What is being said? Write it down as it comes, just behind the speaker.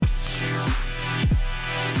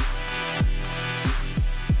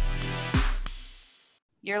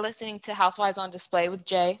You're listening to Housewives on Display with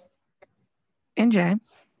Jay. And Jay.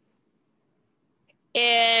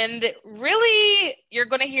 And really, you're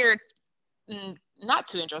going to hear not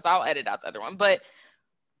two intros. I'll edit out the other one. But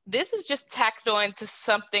this is just tacked on to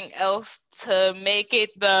something else to make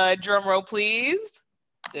it the drum roll, please.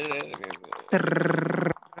 Galentine's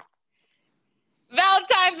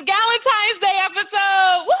Day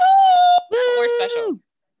episode. Woohoo! Or special.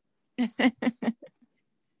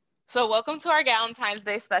 So welcome to our Galentine's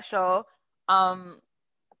Day special.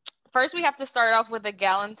 First, we have to start off with a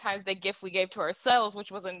Galentine's Day gift we gave to ourselves, which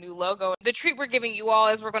was a new logo. The treat we're giving you all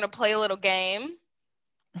is we're going to play a little game.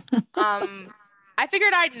 I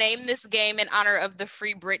figured I'd name this game in honor of the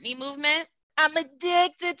Free Britney movement. I'm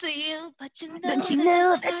addicted to you, but you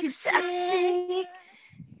know that you're toxic.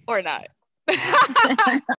 Or not.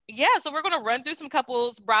 Yeah, so we're going to run through some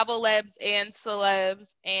couples, Bravo Lebs and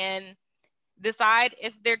celebs, and decide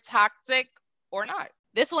if they're toxic or not.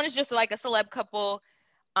 This one is just like a celeb couple,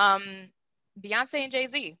 Beyonce and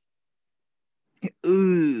Jay-Z.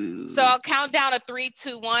 Ooh. So I'll count down to 3,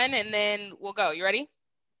 2, 1, and then we'll go. You ready?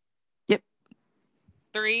 Yep.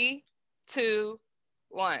 3, 2,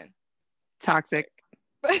 1. Toxic.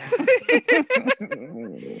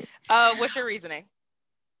 What's your reasoning?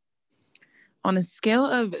 On a scale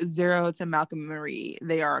of 0 to Malcolm and Marie,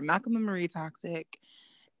 they are Malcolm and Marie toxic.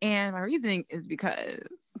 And my reasoning is because,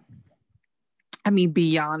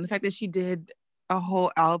 beyond the fact that she did a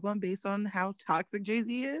whole album based on how toxic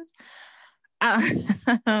Jay-Z is,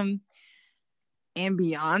 and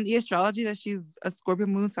beyond the astrology that she's a Scorpio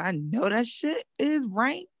moon, so I know that shit is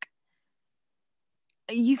rank.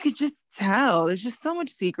 You could just tell there's just so much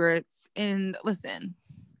secrets. And listen,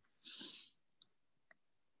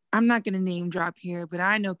 I'm not going to name drop here, but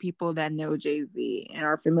I know people that know Jay-Z and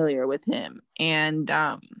are familiar with him. And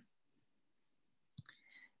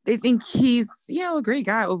they think he's, a great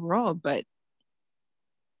guy overall, but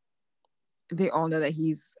they all know that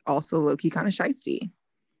he's also low-key kind of shysty.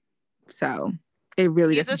 So it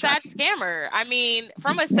really doesn't. He's a Sag scammer.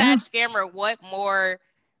 From a Sag scammer, what more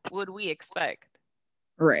would we expect?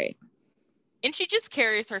 Right. And she just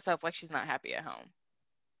carries herself like she's not happy at home.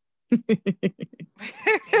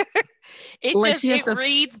 It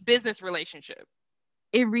reads business relationship.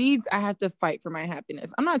 It reads, I have to fight for my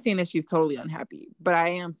happiness. I'm not saying that she's totally unhappy, but I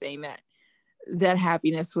am saying that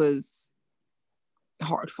happiness was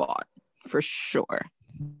hard fought for sure.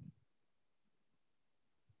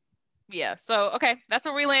 Yeah. So, okay. That's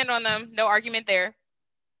where we land on them. No argument there.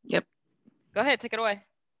 Yep. Go ahead. Take it away.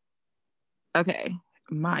 Okay.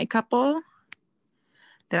 My couple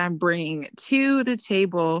that I'm bringing to the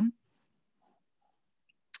table,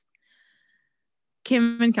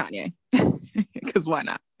 Kim and Kanye, because why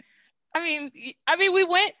not? We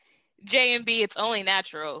went J and B. It's only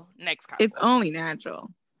natural. Next couple. It's only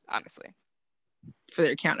natural, honestly, for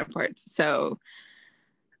their counterparts. So,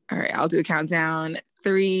 all right, I'll do a countdown.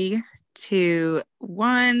 3, 2,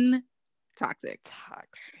 1. Toxic.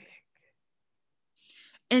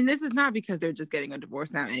 And this is not because they're just getting a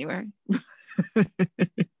divorce now anyway.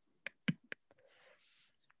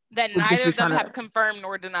 That neither of them have confirmed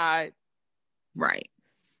nor denied. Right.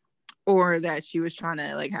 Or that she was trying to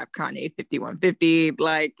have Kanye 5150.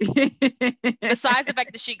 Besides the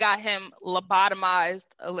fact that she got him lobotomized,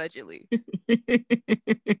 allegedly. It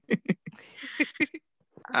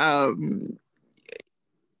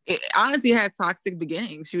honestly had toxic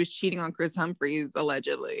beginnings. She was cheating on Chris Humphries,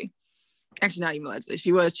 allegedly. Actually, not even allegedly.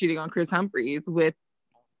 She was cheating on Chris Humphries with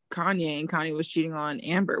Kanye, and Kanye was cheating on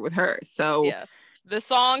Amber with her. So yeah, the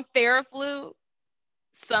song Theraflu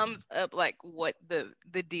sums up what the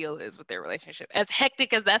deal is with their relationship. As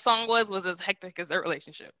hectic as that song was as hectic as their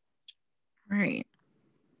relationship. Right.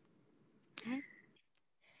 Mm-hmm.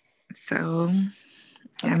 So,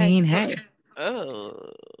 hey.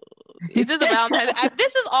 Oh. This is a Valentine's.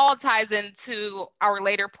 This is all ties into our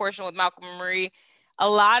later portion with Malcolm and Marie. A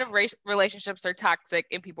lot of relationships are toxic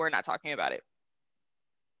and people are not talking about it.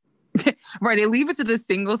 Right. They leave it to the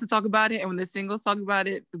singles to talk about it. And when the singles talk about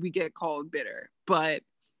it, we get called bitter. But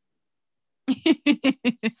if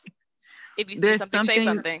you see something, say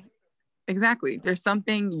something. Exactly. There's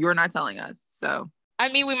something you're not telling us. So,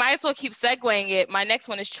 we might as well keep segueing it. My next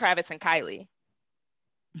one is Travis and Kylie.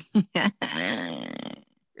 You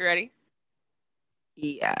ready?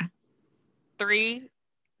 Yeah. 3,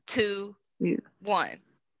 2, 1.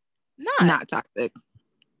 Not toxic.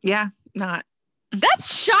 Yeah, not.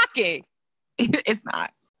 That's shocking. It's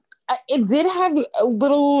not. It did have a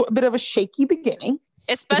little bit of a shaky beginning.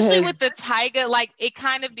 Especially with the Tyga, it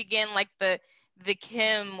kind of began the the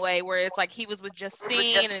Kim way, where it's like he was with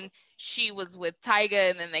Justine and she was with Tyga,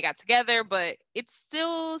 and then they got together, but it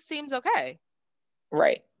still seems okay.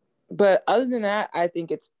 Right. But other than that, I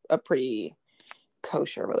think it's a pretty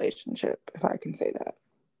kosher relationship, if I can say that.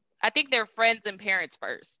 I think they're friends and parents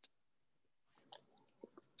first.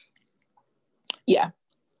 Yeah.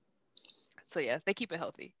 So yeah, they keep it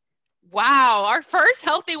healthy. Wow, our first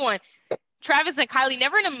healthy one. Travis and Kylie,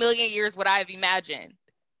 never in a million years would I have imagined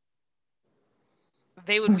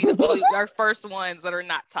they would be our first ones that are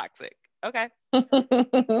not toxic. Okay.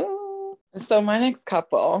 So my next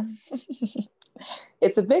couple,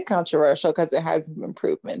 it's a bit controversial because it has some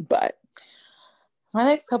improvement, but my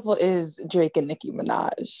next couple is Drake and Nicki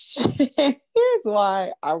Minaj. Here's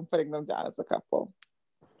why I'm putting them down as a couple.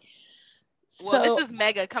 Well, this is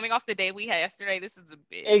mega. Coming off the day we had yesterday, this is a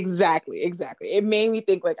big. Exactly. It made me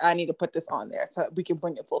think like I need to put this on there so we can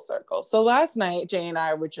bring it full circle. So last night, Jay and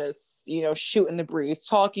I were just, shooting the breeze,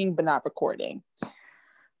 talking but not recording.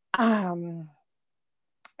 And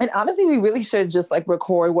honestly, we really should just like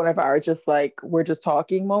record one of our just like we're just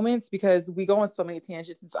talking moments because we go on so many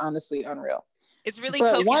tangents. It's honestly unreal. It's really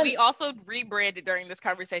pokey. We also rebranded during this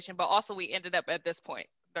conversation, but also we ended up at this point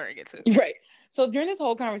during it too. Right. So during this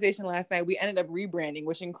whole conversation last night, we ended up rebranding,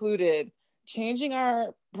 which included changing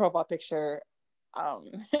our profile picture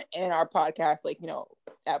in our podcast, like,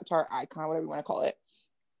 avatar icon, whatever you want to call it.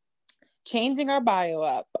 Changing our bio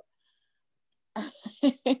up.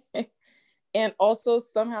 And also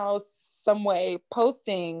somehow, some way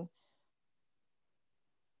posting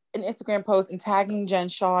an Instagram post and tagging Jen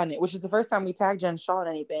Shah in it, which is the first time we tagged Jen Shah in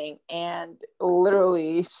anything. And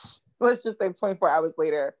literally, let's just say 24 hours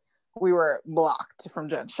later, we were blocked from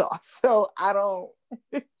Jen Shah. So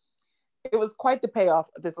it was quite the payoff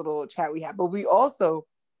of this little chat we had. But we also,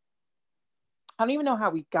 I don't even know how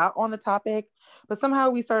we got on the topic, but somehow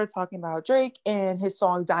we started talking about Drake and his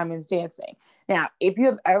song Diamonds Dancing. Now, if you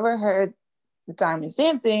have ever heard Diamonds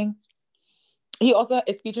Dancing, he also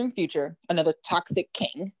is featuring Future, another toxic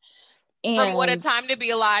king. And from What a Time to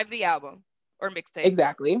Be Alive, the album or mixtape.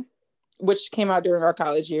 Exactly. Which came out during our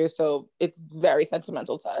college years, so it's very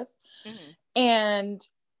sentimental to us. Mm-hmm. And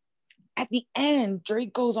at the end,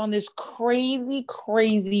 Drake goes on this crazy,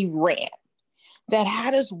 crazy rant that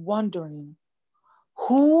had us wondering,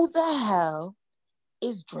 who the hell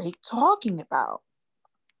is Drake talking about?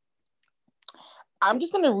 I'm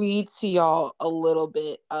just going to read to y'all a little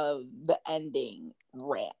bit of the ending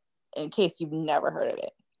rant in case you've never heard of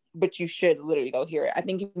it, but you should literally go hear it. I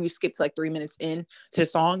think if you skip to like 3 minutes in to the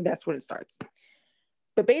song, that's when it starts.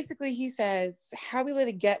 But basically he says, how we let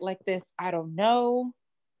it get like this, I don't know.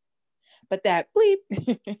 But that bleep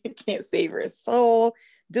can't save her soul.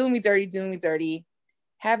 Doing me dirty.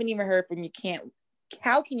 Haven't even heard from you,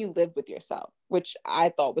 how can you live with yourself? Which I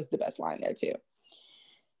thought was the best line there too.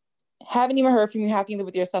 Haven't even heard from you, how can you live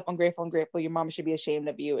with yourself? Ungrateful. Your mama should be ashamed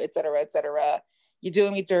of you, etc., etc. You're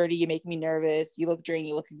doing me dirty, you're making me nervous, you look drained,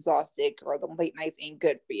 you look exhausted, or the late nights ain't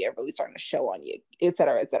good for you, really starting to show on you,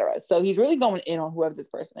 etc., etc. So he's really going in on whoever this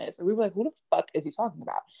person is. So we were like, who the fuck is he talking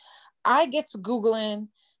about? I get to Googling,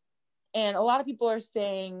 and a lot of people are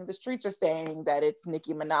saying, the streets are saying that it's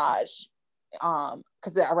Nicki Minaj,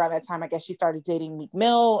 because around that time, I guess she started dating Meek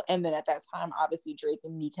Mill, and then at that time, obviously Drake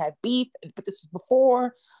and Meek had beef, but this was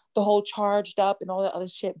before the whole charged up and all that other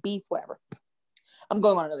shit, beef, whatever. I'm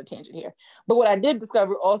going on another tangent here. But what I did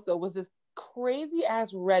discover also was this crazy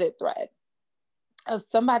ass Reddit thread of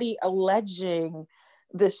somebody alleging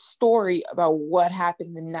this story about what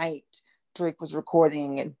happened the night Drake was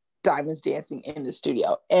recording Diamonds Dancing in the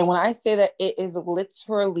studio. And when I say that, it is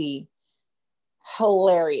literally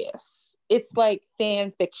hilarious. It's like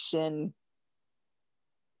fan fiction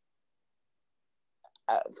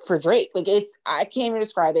for Drake. Like I can't even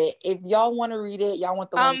describe it. If y'all want to read it, y'all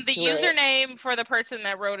want the link the username for the person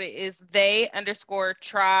that wrote it is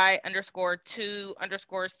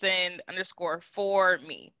they_try_send_for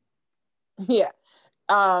me. Yeah.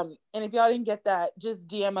 And if y'all didn't get that, just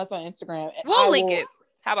DM us on Instagram. We'll link it.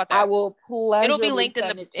 How about that? I will pleasurably It'll be linked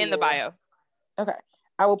in the bio. Okay.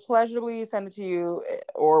 I will pleasurably send it to you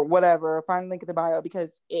or whatever. Find the link in the bio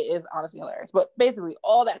because it is honestly hilarious. But basically,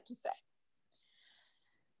 all that to say,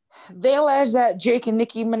 they allege that Drake and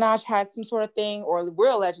Nicki Minaj had some sort of thing, or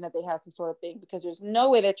we're alleging that they had some sort of thing, because there's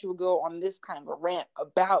no way that you would go on this kind of a rant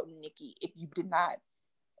about Nicki if you did not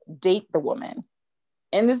date the woman.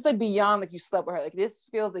 And this is like beyond like you slept with her. Like this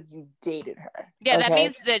feels like you dated her. Yeah, okay? That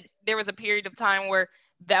means that there was a period of time where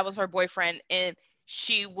that was her boyfriend and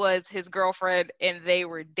she was his girlfriend and they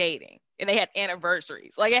were dating and they had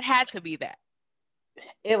anniversaries. Like it had to be that.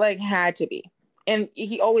 It like had to be. And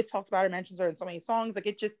he always talks about her, mentions her in so many songs. Like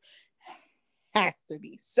it just, has to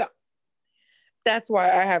be. So that's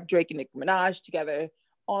why I have Drake and Nicki Minaj together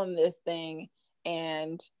on this thing,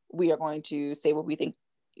 and we are going to say what we think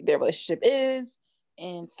their relationship is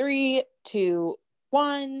in 3, 2,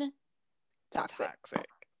 1. Toxic.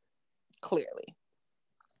 Clearly.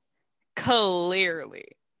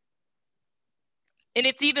 And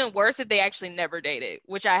it's even worse if they actually never dated,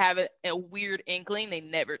 which I have a weird inkling they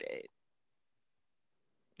never did.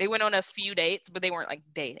 They went on a few dates, but they weren't like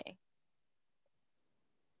dating.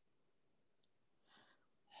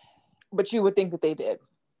 But you would think that they did,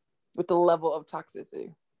 with the level of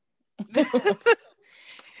toxicity.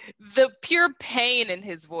 The pure pain in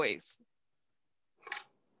his voice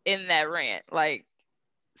in that rant, like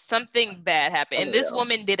something bad happened. And this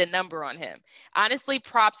woman did a number on him. Honestly,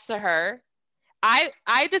 props to her. I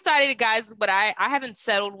decided, guys, but I haven't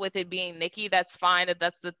settled with it being Nicki. That's fine if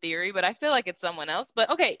that's the theory, but I feel like it's someone else. But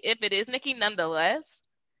okay, if it is Nicki, nonetheless,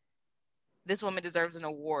 this woman deserves an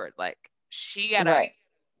award. Like, she got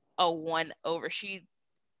a 1 over. She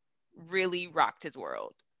really rocked his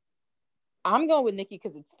world. I'm going with Nicki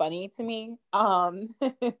because it's funny to me.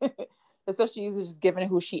 Especially just given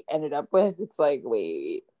who she ended up with. It's like,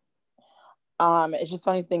 wait. It's just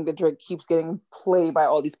funny to think that Drake keeps getting played by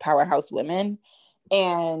all these powerhouse women.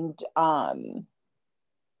 And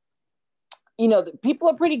you know, people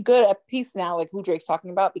are pretty good at piecing out like who Drake's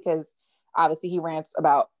talking about, because obviously he rants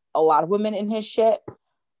about a lot of women in his shit.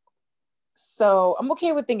 So I'm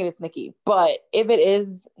okay with thinking it's Nicki. But if it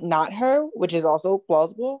is not her, which is also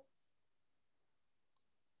plausible,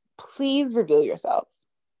 please reveal yourself.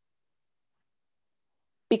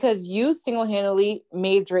 Because you single-handedly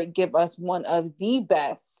made Drake give us one of the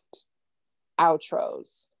best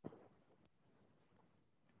outros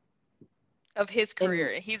of his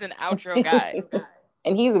career. He's an outro guy.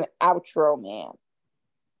 And he's an outro man.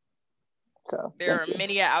 So there are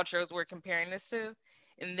many outros we're comparing this to.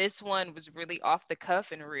 And this one was really off the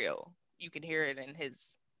cuff and real. You can hear it in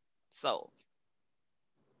his soul.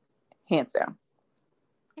 Hands down.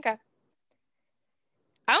 Okay.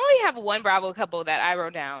 I only have one Bravo couple that I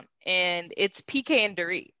wrote down, and it's PK and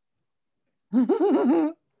Dorit.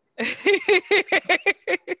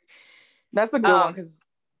 That's a good one, because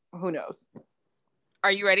who knows?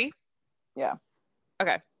 Are you ready? Yeah.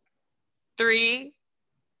 Okay. 3,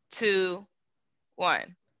 2,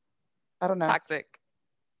 1. I don't know. Toxic.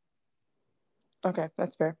 Okay,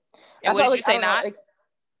 that's fair. And what did you say not?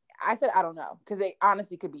 I said I don't know, because they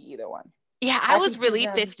honestly could be either one. Yeah, I was really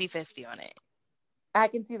 50-50 on it. I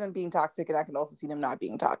can see them being toxic, and I can also see them not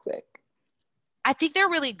being toxic. I think they're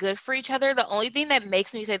really good for each other. The only thing that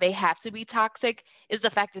makes me say they have to be toxic is the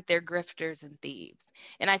fact that they're grifters and thieves.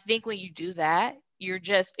 And I think when you do that,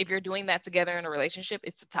 if you're doing that together in a relationship,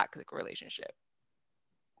 it's a toxic relationship.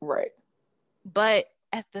 Right. But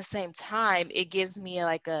at the same time, it gives me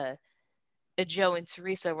like a Joe and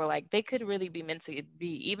Teresa where like they could really be meant to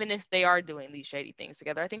be, even if they are doing these shady things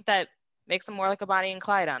together. I think that makes them more like a Bonnie and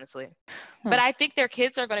Clyde, honestly. But I think their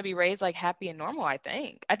kids are going to be raised like happy and normal, I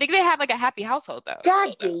think. I think they have like a happy household, though.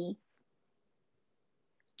 Jaggy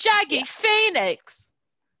yeah. Phoenix.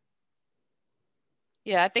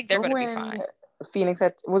 Yeah, I think they're going to be fine.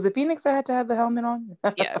 Was it Phoenix that had to have the helmet on?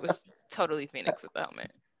 Yeah, it was totally Phoenix with the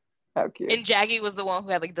helmet. How cute. And Jaggy was the one who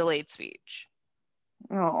had like delayed speech.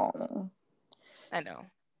 Oh. I know.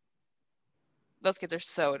 Those kids are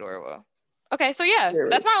so adorable. Okay, so yeah,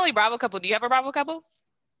 that's my only Bravo couple. Do you have a Bravo couple?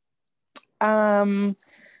 I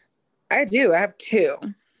do. I have 2.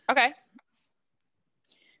 Okay.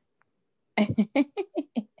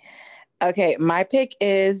 Okay, my pick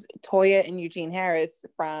is Toya and Eugene Harris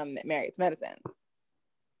from Married to Medicine.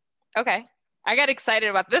 Okay. I got excited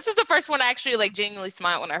about this. Is the first one I actually like genuinely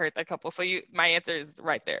smiled when I heard that couple. So my answer is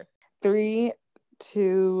right there. 3,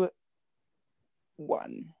 2,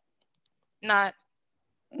 1. Not.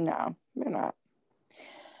 No, they're not.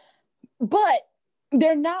 But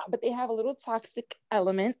they're not. But they have a little toxic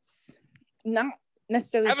elements. Not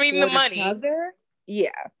necessarily. The money. Each other.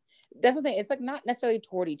 Yeah, that's what I'm saying. It's like not necessarily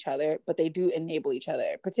toward each other, but they do enable each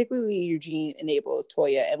other. Particularly Eugene enables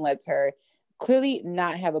Toya and lets her clearly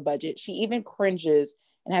not have a budget. She even cringes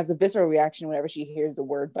and has a visceral reaction whenever she hears the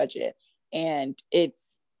word budget, and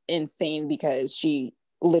it's insane because she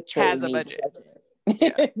literally has a budget.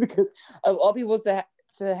 Yeah. Because of all people to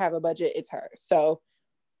have a budget, it's her. So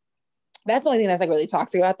that's the only thing that's like really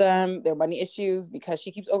toxic about them. Their money issues, because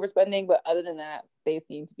she keeps overspending. But other than that, they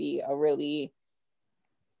seem to be a really,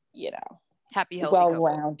 happy, healthy,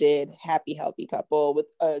 well-rounded, happy, healthy couple with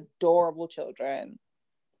adorable children.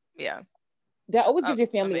 Yeah. That always gives your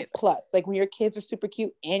family amazing. a plus. Like when your kids are super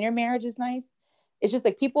cute and your marriage is nice, it's just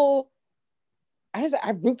like people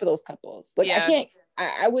I root for those couples. Like, Yeah.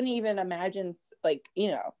 I wouldn't even imagine, like,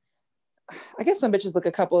 you know, I guess some bitches look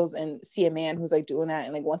at couples and see a man who's like doing that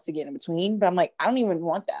and like wants to get in between, but I'm like, I don't even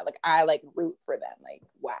want that. Like, I like root for them. Like,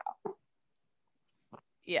 wow.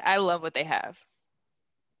 Yeah, I love what they have.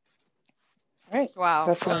 All right.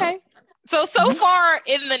 Wow. So okay. So far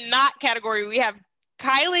in the not category, we have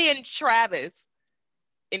Kylie and Travis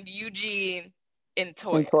and Eugene and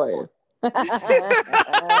Toya.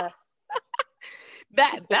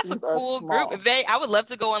 That's a cool group. I would love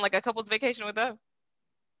to go on like a couple's vacation with them.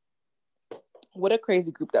 What a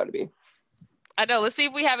crazy group that would be. I know. Let's see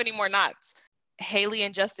if we have any more knots. Hailey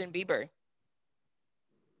and Justin Bieber.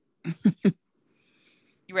 You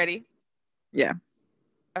ready? Yeah.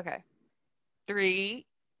 Okay. 3,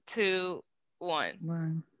 2,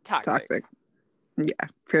 1. Toxic. Yeah.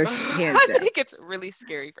 Hands down. I think it's really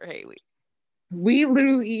scary for Hailey. We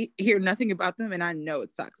literally hear nothing about them, and I know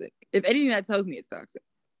it's toxic. If anything, that tells me it's toxic.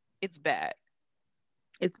 It's bad.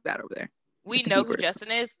 It's bad over there. We know who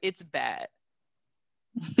Justin is. It's bad.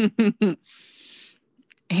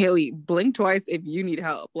 Hailey, blink twice if you need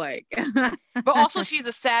help. Like, but also she's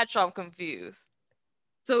a sad, so I'm confused.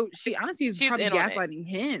 So she honestly is probably gaslighting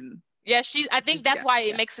him. Yeah, I think that's why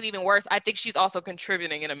it makes it even worse. I think she's also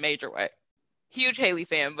contributing in a major way. Huge Hailey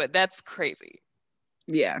fan, but that's crazy.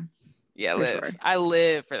 Yeah. Yeah, sure. I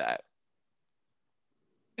live for that.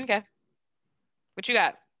 Okay. What you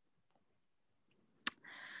got?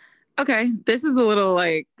 Okay. This is a little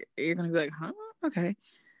like, you're going to be like, huh? Okay.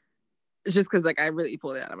 It's just because like I really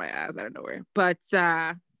pulled it out of my ass out of nowhere. But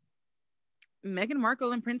Meghan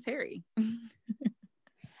Markle and Prince Harry.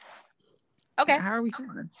 Okay. How are we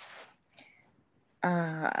feeling?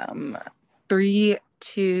 3,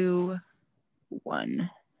 2, 1.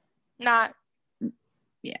 Not.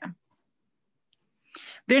 Yeah.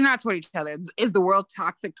 They're not toward each other. Is the world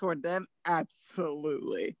toxic toward them?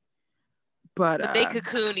 Absolutely. But they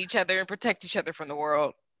cocoon each other and protect each other from the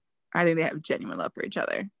world. I think they have genuine love for each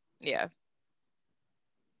other. Yeah.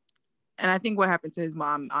 And I think what happened to his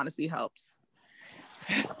mom honestly helps.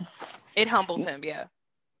 It humbles him, yeah.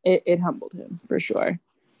 It humbled him, for sure.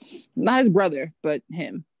 Not his brother, but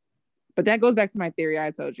him. But that goes back to my theory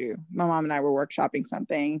I told you. My mom and I were workshopping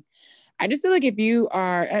something. I just feel like if you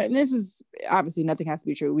are, and this is obviously nothing has to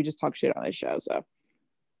be true. We just talk shit on this show, so.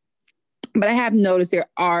 But I have noticed there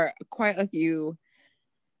are quite a few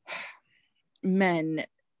men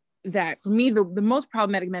that, for me, the most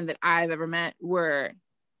problematic men that I've ever met were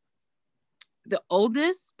the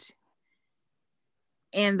oldest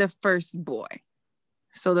and the first boy.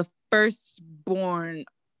 So the firstborn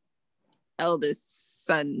eldest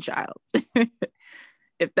son child.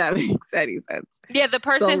 If that makes any sense. Yeah, the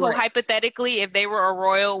person who hypothetically, if they were a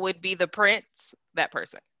royal, would be the prince. That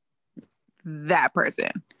person.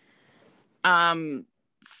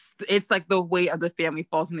 It's like the weight of the family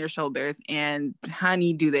falls on their shoulders, and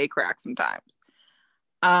honey, do they crack sometimes.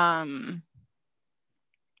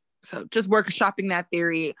 So just workshopping that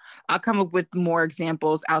theory. I'll come up with more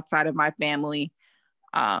examples outside of my family,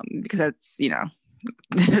 because that's, you know,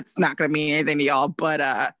 it's not going to mean anything to y'all,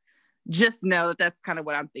 but just know that that's kind of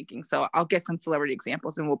what I'm thinking. So I'll get some celebrity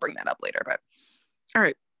examples and we'll bring that up later. But all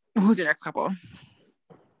right, who's your next couple?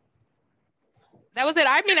 That was it.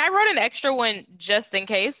 I mean, I wrote an extra one just in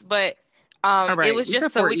case, but it was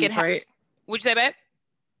just so we could have. Right? Would you say, babe?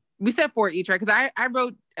 We said 4 each, right? Because I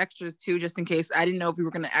wrote extras too, just in case. I didn't know if we were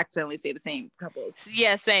going to accidentally say the same couples.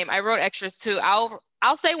 Yeah, same. I wrote extras too.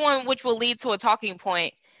 I'll say one which will lead to a talking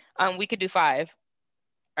point. We could do 5.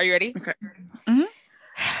 Are you ready? Okay. Mm-hmm.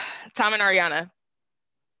 Tom and Ariana.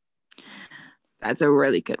 That's a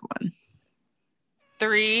really good one.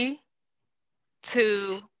 3,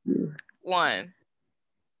 2, 1.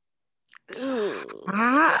 It's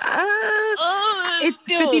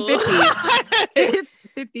 50-50. It's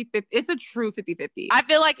 50-50. It's a true 50-50. I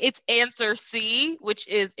feel like it's answer C, which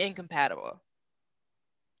is incompatible.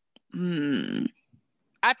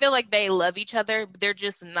 I feel like they love each other, but they're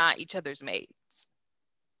just not each other's mates.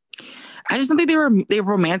 I just don't think they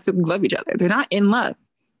romantically love each other. They're not in love.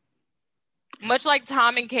 Much like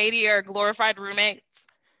Tom and Katie are glorified roommates,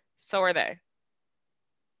 so are they.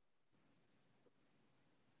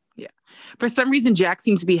 Yeah. For some reason, Jack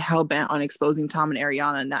seems to be hell-bent on exposing Tom and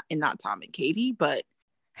Ariana, not Tom and Katie, but...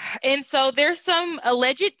 And so there's some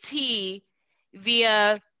alleged tea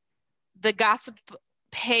via the gossip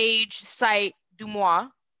page site Dumois.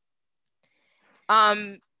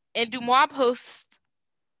 And Dumois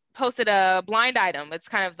posted a blind item. It's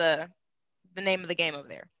kind of the name of the game over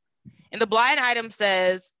there. And the blind item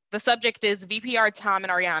says, the subject is VPR Tom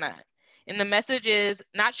and Ariana. And the message is,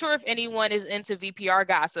 not sure if anyone is into VPR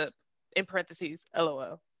gossip, in parentheses,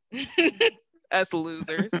 LOL. Us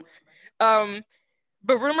losers. But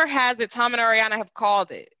rumor has it Tom and Ariana have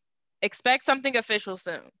called it. Expect something official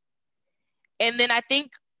soon. And then I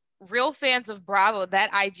think real fans of Bravo,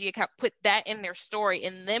 that IG account, put that in their story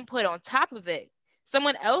and then put on top of it.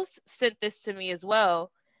 Someone else sent this to me as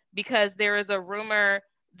well because there is a rumor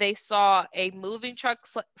they saw a moving truck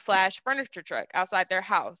 / furniture truck outside their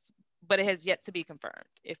house, but it has yet to be confirmed,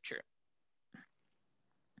 if true.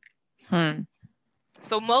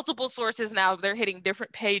 So multiple sources now, they're hitting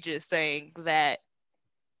different pages saying that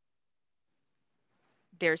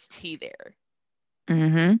there's tea there.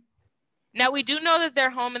 Mm-hmm. Now we do know that their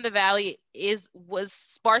home in the valley was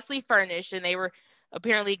sparsely furnished, and they were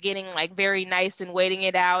apparently getting like very nice and waiting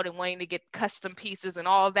it out and wanting to get custom pieces and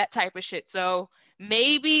all of that type of shit. So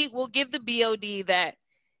maybe we'll give the BOD that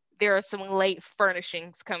there are some late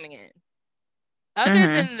furnishings coming in.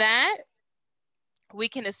 Other than that, we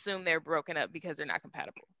can assume they're broken up because they're not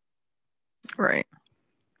compatible. Right.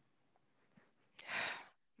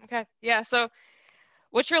 Okay. Yeah. So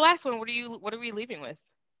what's your last one? What are we leaving with?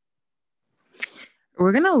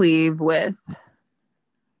 We're gonna leave with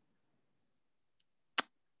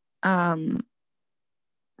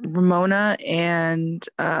Ramona and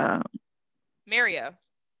Mario.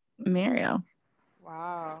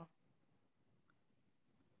 Wow.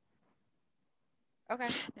 Okay.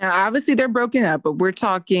 Now obviously they're broken up, but we're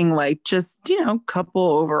talking like just, couple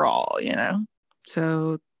overall,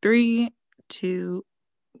 So 3, 2,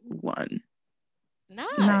 1.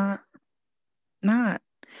 Not.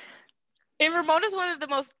 And Ramona's one of the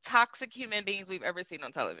most toxic human beings we've ever seen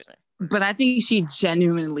on television. But I think she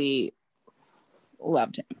genuinely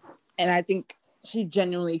loved him. And I think she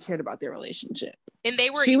genuinely cared about their relationship. And they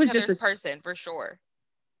were each other's person, for sure.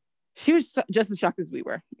 She was just as shocked as we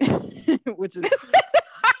were. Which is...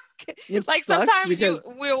 like sometimes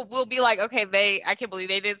we'll be like, okay, I can't believe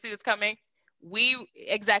they didn't see this coming.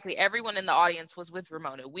 Everyone in the audience was with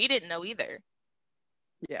Ramona. We didn't know either.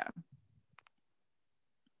 Yeah.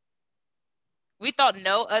 We thought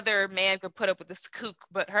no other man could put up with this kook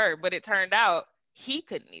but her, but it turned out he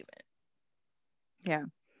couldn't even. Yeah.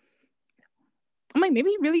 I'm like, maybe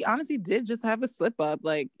he really honestly did just have a slip up.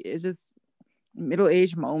 Like, it's just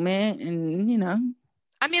middle-aged moment and,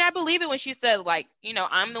 I mean, I believe it when she said, like,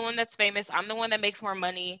 I'm the one that's famous. I'm the one that makes more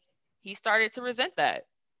money. He started to resent that.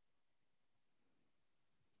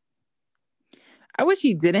 I wish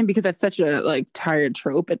he didn't because that's such a, tired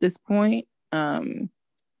trope at this point. But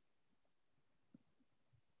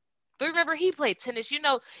remember, he played tennis,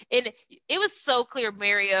 and it was so clear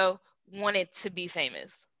Mario wanted to be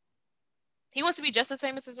famous. He wants to be just as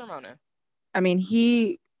famous as Ramona. I mean,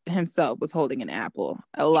 he himself was holding an apple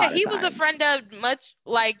a lot of times. He was a friend of, much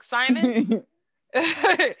like Simon.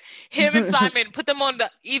 Him and Simon, put them on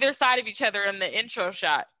either side of each other in the intro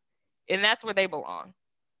shot, and that's where they belong.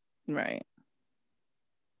 Right.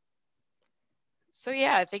 So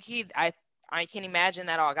yeah, I think I can imagine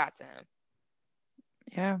that all got to him.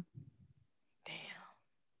 Yeah. Damn.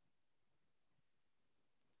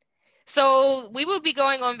 So we will be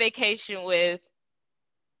going on vacation with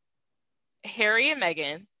Harry and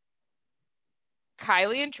Meghan,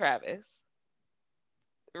 Kylie and Travis,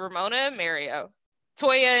 Ramona and Mario,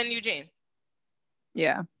 Toya and Eugene.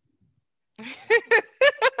 Yeah.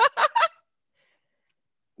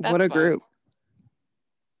 What a fun. group.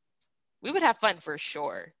 We would have fun for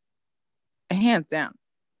sure. Hands down.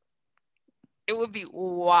 It would be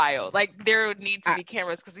wild. Like, there would need to be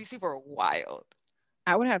cameras because these people are wild.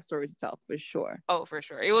 I would have stories to tell for sure. Oh, for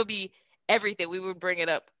sure. It would be everything. We would bring it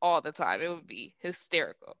up all the time. It would be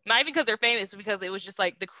hysterical. Not even because they're famous, because it was just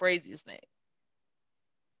like the craziest thing.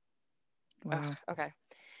 Wow. Okay.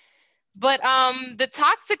 But the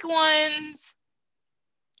toxic ones,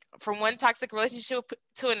 from one toxic relationship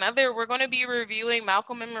to another, we're going to be reviewing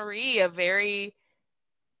Malcolm and Marie, a very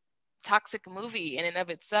toxic movie in and of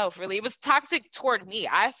itself. Really, it was toxic toward me.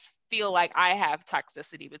 I feel like I have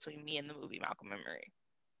toxicity between me and the movie Malcolm and Marie.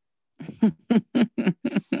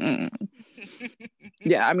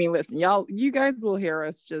 Yeah, I mean, listen, you guys will hear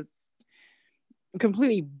us just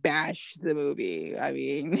completely bash the movie. I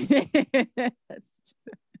mean,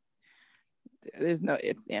 there's no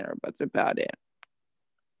ifs, and or buts about it.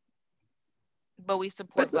 But we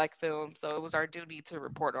support Black film, so it was our duty to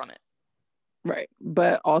report on it. Right.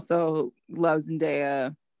 But also love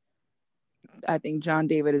Zendaya. I think John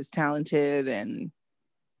David is talented, and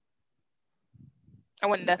I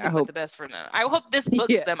want nothing but the best for them. I hope this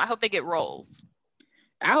books them. I hope they get roles.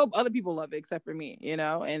 I hope other people love it except for me,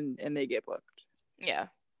 and they get booked. Yeah.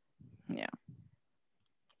 Yeah.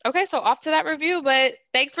 Okay, so off to that review, but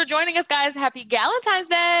thanks for joining us, guys. Happy Galentine's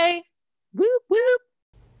Day. Whoop, whoop.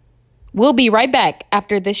 We'll be right back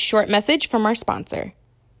after this short message from our sponsor.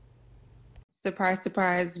 Surprise,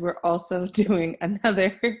 surprise, we're also doing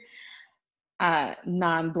another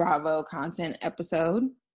non-Bravo content episode,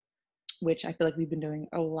 which I feel like we've been doing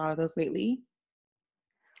a lot of those lately.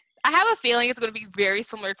 I have a feeling it's going to be very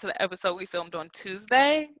similar to the episode we filmed on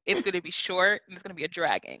Tuesday. It's going to be short and it's going to be a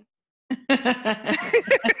dragging.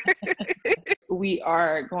 We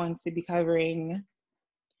are going to be covering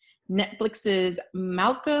Netflix's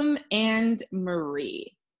Malcolm and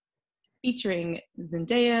Marie, featuring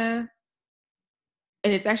Zendaya.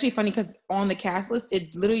 And it's actually funny because on the cast list,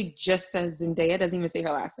 it literally just says Zendaya, doesn't even say her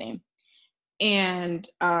last name. And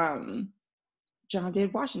John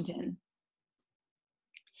David Washington.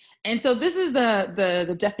 And so this is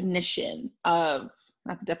the definition of,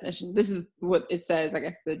 not the definition, this is what it says, I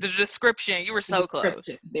guess. The description. You were so close.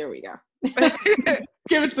 There we go.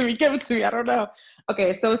 Give it to me. I don't know.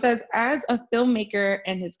 Okay, so it says, as a filmmaker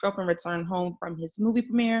and his girlfriend return home from his movie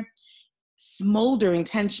premiere, smoldering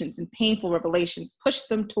tensions and painful revelations push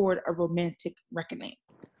them toward a romantic reckoning.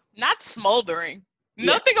 Not smoldering.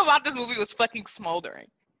 Nothing about this movie was fucking smoldering.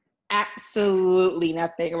 Absolutely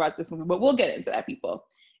nothing about this movie, but we'll get into that, people.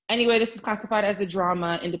 Anyway, this is classified as a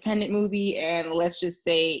drama independent movie, and let's just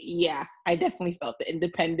say, yeah, I definitely felt the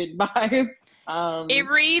independent vibes. It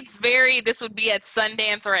reads this would be at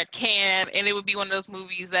Sundance or at Cannes, and it would be one of those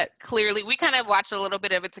movies that clearly, we kind of watched a little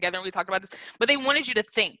bit of it together and we talked about this, but they wanted you to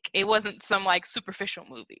think. It wasn't some like superficial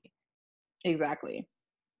movie. Exactly.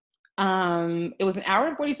 It was an hour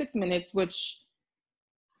and 46 minutes, which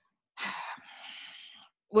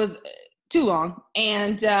was too long,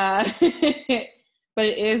 and but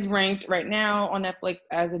it is ranked right now on Netflix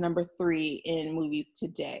as a number 3 in movies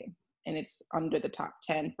today. And it's under the top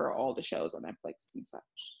 10 for all the shows on Netflix and such.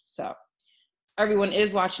 So everyone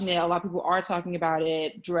is watching it. A lot of people are talking about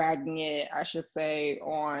it, dragging it, I should say,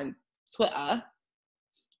 on Twitter.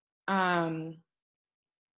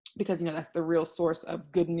 Because, that's the real source of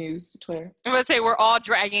good news, Twitter. I'm going to say where all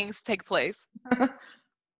draggings take place.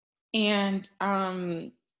 And,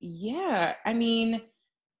 yeah, I mean...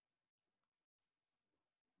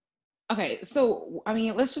 Okay, so,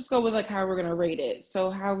 let's just go with, like, how we're going to rate it.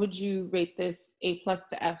 So how would you rate this A+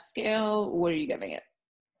 to F scale? What are you giving it?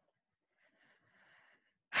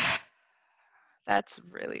 That's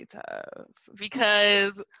really tough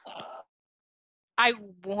because I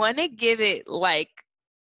want to give it, like,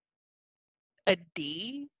 a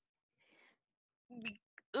D.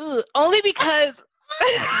 Only because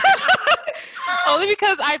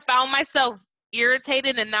I found myself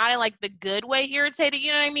irritated, and not in like the good way irritated, you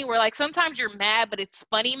know what I mean, where like sometimes you're mad but it's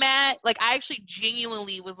funny mad. Like I actually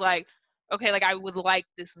genuinely was like, okay, like I would like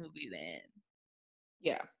this movie then.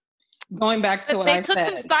 Yeah, going back to what I said, they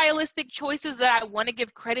took some stylistic choices that I want to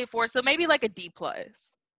give credit for, so maybe like a D+.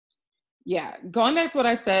 Yeah, going back to what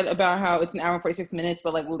I said about how it's an hour and 46 minutes,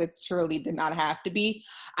 but like literally did not have to be.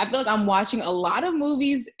 I feel like I'm watching a lot of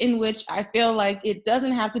movies in which I feel like it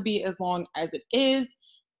doesn't have to be as long as it is.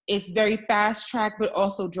 It's very fast tracked, but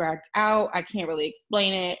also dragged out. I can't really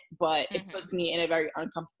explain it, but it puts me in a very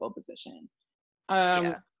uncomfortable position.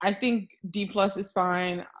 I think D+ is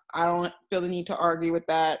fine. I don't feel the need to argue with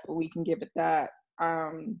that. We can give it that.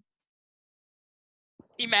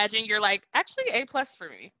 Imagine you're like, actually A+ for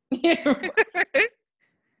me.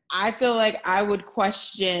 I feel like I would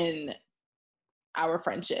question our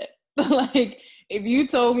friendship. Like, if you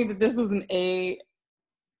told me that this was an A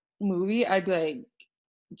movie, I'd be like,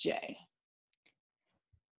 Jay,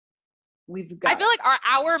 we've got. I feel like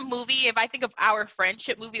our movie, if I think of our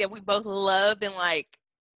friendship movie that we both love and like,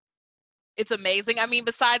 it's amazing. I mean,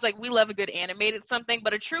 besides like we love a good animated something,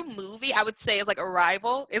 but a true movie, I would say, is like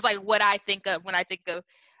Arrival. Is like what I think of when I think of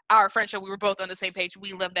our friendship. We were both on the same page.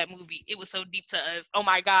 We loved that movie. It was so deep to us. Oh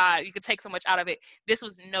my God, you could take so much out of it. This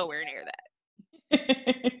was nowhere near that.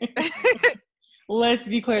 Let's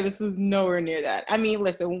be clear, this was nowhere near that. I mean,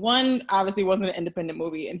 listen, one obviously wasn't an independent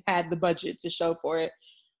movie and had the budget to show for it.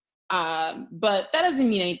 But that doesn't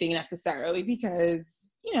mean anything necessarily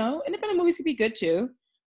because, independent movies could be good too.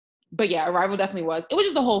 But yeah, Arrival definitely was. It was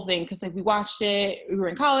just the whole thing because like we watched it, we were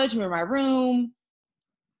in college, we were in my room.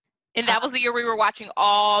 And that was the year we were watching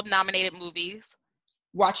all nominated movies.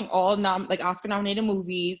 Watching all Oscar nominated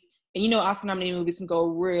movies. And Oscar nominated movies can go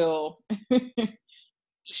real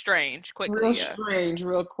strange quickly. Real strange,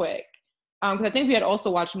 real quick. Because I think we had also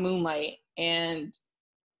watched Moonlight, and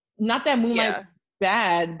not that Moonlight was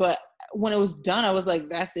bad, but when it was done, I was like,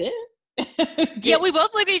 that's it? Yeah, we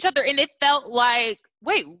both looked at each other and it felt like,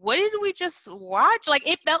 wait, what did we just watch? Like,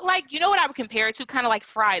 it felt like, you know what I would compare it to? Kind of like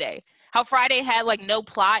Friday. How Friday had like no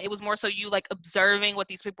plot. It was more so you like observing what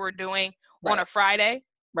these people were doing on a Friday.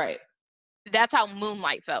 Right. That's how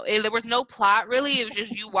Moonlight felt. There was no plot really. It was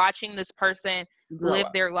just you watching this person live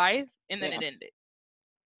their life, and then it ended.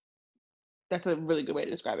 That's a really good way to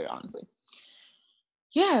describe it, honestly.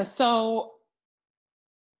 Yeah, so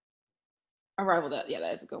Arrival, that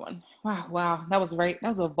is a good one. Wow. That was right. That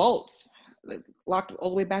was a vault. Like, locked all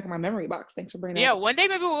the way back in my memory box. Thanks for bringing that. Yeah, one day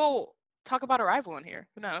maybe we'll talk about Arrival in here.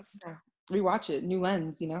 Who knows? Yeah. Rewatch it. New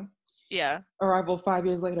lens, you know? Yeah. Arrival 5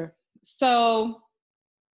 years later. So,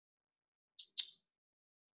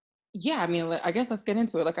 yeah, I mean, I guess let's get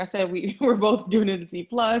into it. Like I said, we're both giving it a C+.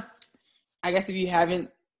 I guess if you haven't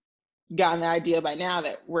gotten the idea by now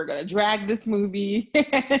that we're going to drag this movie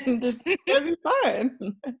and it's going to be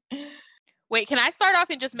fun. Wait, can I start off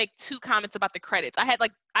and just make 2 comments about the credits?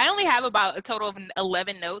 I only have about a total of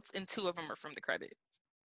 11 notes, and 2 of them are from the credits.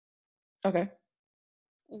 Okay.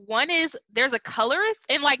 One is there's a colorist,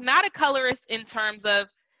 and like not a colorist in terms of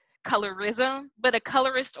colorism, but a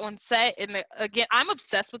colorist on set. And again, I'm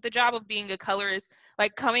obsessed with the job of being a colorist,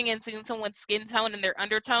 like coming and seeing someone's skin tone and their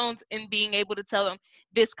undertones and being able to tell them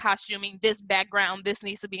this costuming, this background, this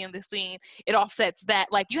needs to be in the scene. It offsets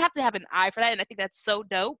that. Like you have to have an eye for that, and I think that's so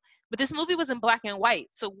dope. But this movie was in black and white.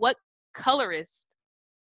 So what colorist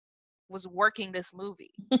was working this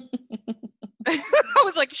movie? I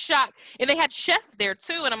was like shocked. And they had chef there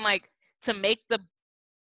too. And I'm like, to make the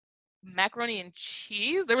macaroni and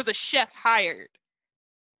cheese, there was a chef hired.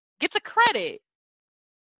 Gets a credit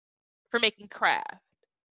for making craft.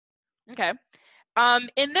 Okay. And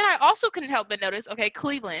then I also couldn't help but notice, okay,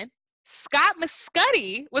 Cleveland, Scott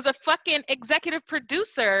Mescudi was a fucking executive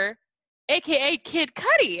producer, aka Kid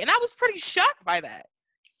Cudi, and I was pretty shocked by that.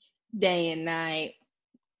 Day and night.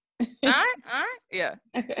 All right, yeah.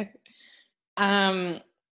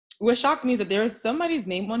 What shocked me is that there was somebody's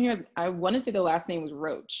name on here. I want to say the last name was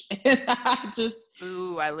Roach, and I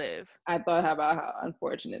thought about how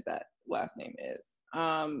unfortunate that last name is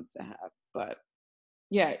to have, but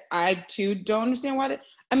yeah, I too don't understand why that.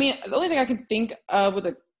 I mean, the only thing I can think of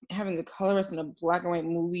with having a colorist in a black and white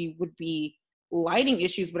movie would be lighting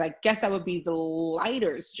issues, but I guess that would be the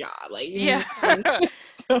lighter's job. Like, yeah.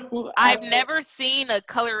 So I've never seen a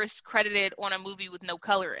colorist credited on a movie with no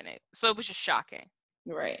color in it, so it was just shocking.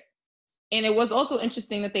 Right, and it was also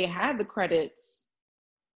interesting that they had the credits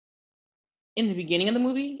in the beginning of the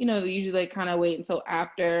movie. You know, they usually like kind of wait until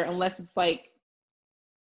after, unless it's like,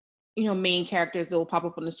 you know, main characters that will pop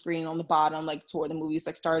up on the screen on the bottom, like toward the movie's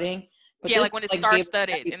like starting. But yeah, like when it's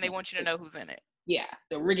star-studded and they want you to know who's in it. Yeah,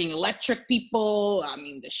 the rigging electric people. I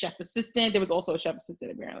mean, the chef assistant. There was also a chef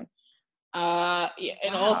assistant apparently. Yeah,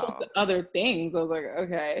 and all sorts of other things. I was like,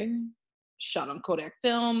 okay, shot on Kodak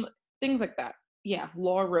film, things like that. Yeah,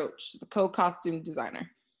 Laura Roach, the co-costume designer.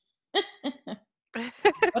 What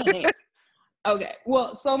a name. Okay,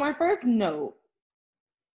 well, so my first note,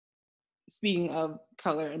 speaking of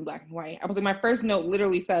color in black and white, I was like, my first note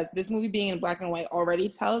literally says, this movie being in black and white already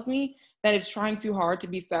tells me that it's trying too hard to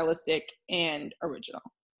be stylistic and original.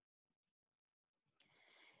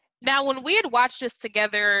 Now, when we had watched this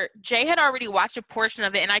together, Jay had already watched a portion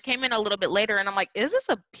of it, and I came in a little bit later, and I'm like, is this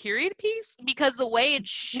a period piece? Because the way it's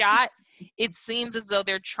shot, it seems as though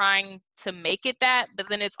they're trying to make it that, but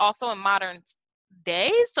then it's also a modern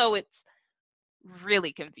day, so it's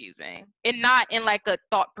really confusing, and not in like a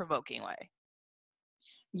thought-provoking way.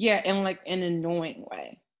 Yeah, in like an annoying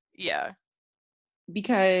way. Yeah.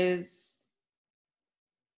 Because,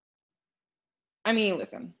 I mean,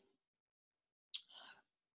 listen,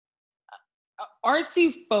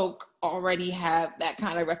 artsy folk already have that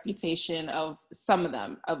kind of reputation, of some of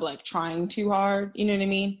them, of like trying too hard, you know what I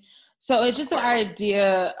mean? So it's just the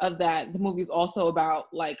idea of that the movie's also about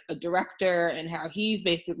like a director and how he's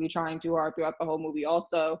basically trying too hard throughout the whole movie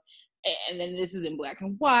also. And then this is in black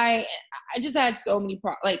and white. I just had so many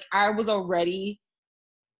like I was already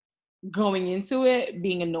going into it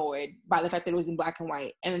being annoyed by the fact that it was in black and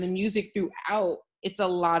white. And then the music throughout, it's a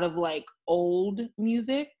lot of like old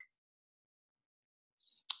music.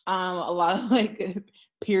 A lot of like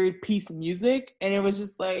period piece music. And it was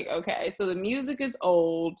just like, okay, so the music is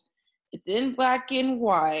old. It's in black and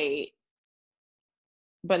white,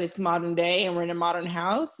 but it's modern day and we're in a modern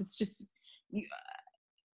house. It's just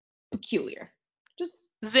peculiar. Just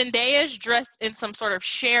Zendaya's dressed in some sort of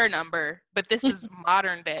Cher number, but this is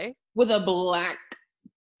modern day. With a black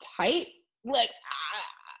tight, like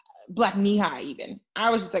black knee-high even. I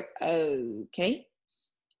was just like, okay.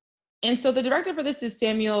 And so the director for this is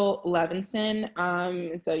Samuel Levinson.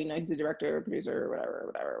 So, you know, he's a director, producer,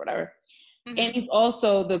 whatever. Mm-hmm. And he's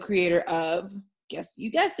also the creator of, guess you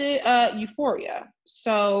guessed it, Euphoria.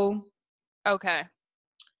 So Okay.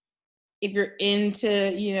 If you're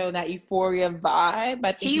into, you know, that Euphoria vibe,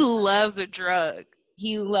 I think he loves a drug.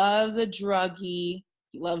 He loves a druggie.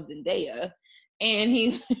 He loves Zendaya, and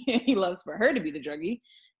he he loves for her to be the druggie.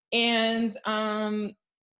 And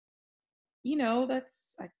you know,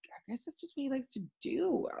 that's I guess that's just what he likes to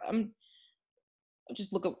do. I'll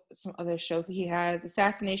just look up some other shows he has.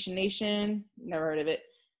 Assassination Nation, never heard of it.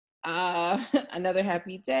 Another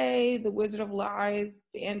Happy Day, The Wizard of Lies,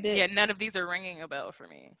 Bandit. Yeah, none of these are ringing a bell for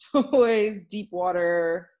me. Toys,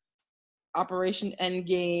 Deepwater, Operation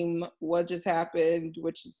Endgame, What Just Happened,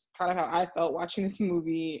 which is kind of how I felt watching this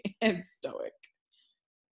movie, and Stoic.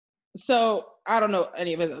 So I don't know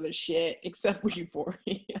any of his other shit except for Euphoria.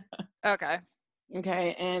 Okay.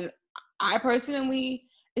 Okay, and I personally,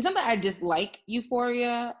 it's not that I dislike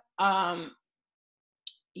Euphoria.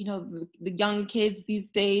 You know, the young kids these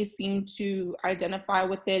days seem to identify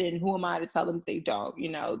with it, and who am I to tell them they don't? You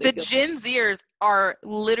know, the Gen Zers are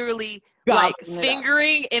literally like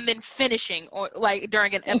fingering and then finishing, or like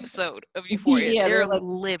during an episode of Euphoria. Yeah, they're like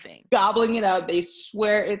living, gobbling it up. They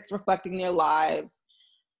swear it's reflecting their lives.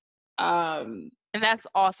 And that's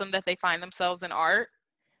awesome that they find themselves in art.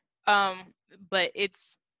 But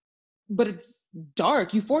it's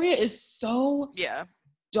dark. Euphoria is so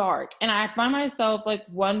dark, and I find myself like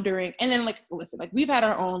wondering, and then like, listen, like we've had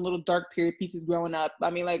our own little dark period pieces growing up. I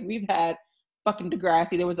mean, like we've had fucking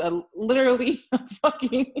Degrassi. There was literally a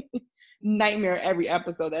fucking nightmare every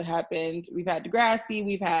episode that happened. We've had Degrassi,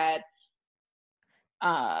 we've had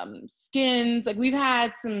Skins, like we've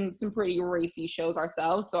had some pretty racy shows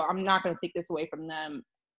ourselves, so I'm not going to take this away from them,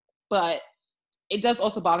 but it does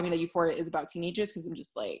also bother me that Euphoria is about teenagers, because I'm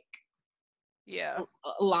just like, a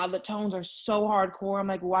lot of the tones are so hardcore. I'm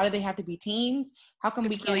like, why do they have to be teens? How come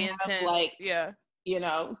we can't have like, you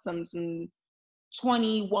know, some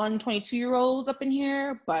 21, 22-year-olds up in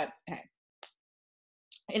here? But hey,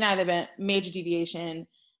 in either event, major deviation.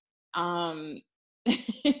 So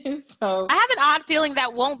I have an odd feeling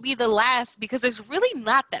that won't be the last, because there's really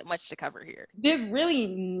not that much to cover here. There's really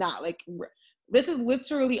not. Like, this is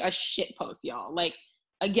literally a shit post, y'all. Like,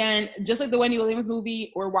 again, just like the Wendy Williams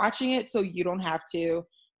movie, we're watching it so you don't have to.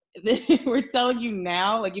 We're telling you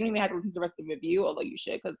now, like, you don't even have to listen to the rest of the review, although you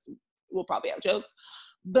should, because we'll probably have jokes.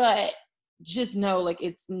 But just know, like,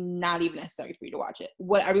 it's not even necessary for you to watch it.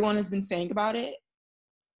 What everyone has been saying about it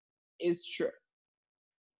is true.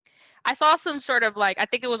 I saw some sort of, like, I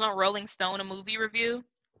think it was on Rolling Stone, a movie review.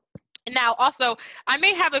 Now, also, I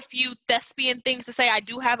may have a few thespian things to say. I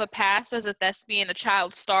do have a past as a thespian, a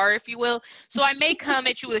child star, if you will. So I may come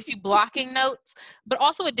at you with a few blocking notes. But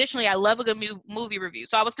also, additionally, I love a good movie review.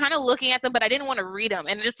 So I was kind of looking at them, but I didn't want to read them.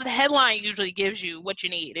 And just the headline usually gives you what you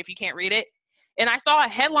need if you can't read it. And I saw a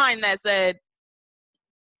headline that said,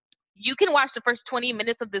 you can watch the first 20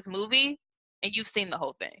 minutes of this movie, and you've seen the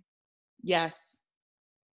whole thing. Yes.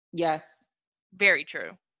 Very true.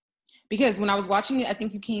 Because when I was watching it, I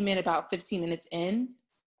think you came in about 15 minutes in.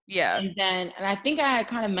 Yeah. And I think I had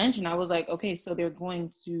kind of mentioned, I was like, okay, so they're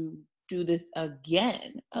going to do this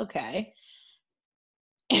again. Okay.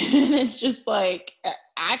 And it's just like,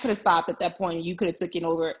 I could have stopped at that point. You could have taken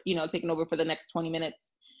over for the next 20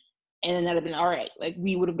 minutes. And then that'd have been all right. Like,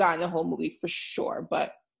 we would have gotten the whole movie for sure.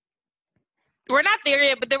 But we're not there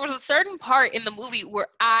yet, but there was a certain part in the movie where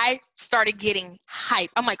I started getting hype.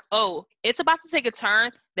 I'm like, oh, it's about to take a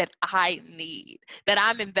turn that I need, that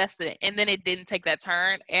I'm invested in. And then it didn't take that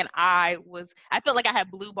turn. And I felt like I had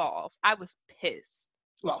blue balls. I was pissed.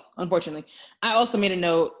 Well, unfortunately. I also made a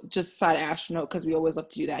note, just side astronaut, because we always love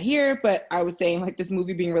to do that here. But I was saying, like, this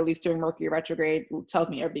movie being released during Mercury retrograde tells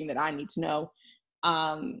me everything that I need to know.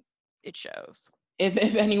 It shows. If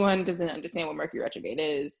anyone doesn't understand what Mercury retrograde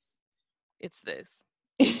is, it's this.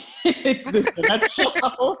 It's this in a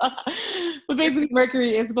nutshell. But basically,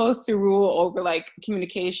 Mercury is supposed to rule over like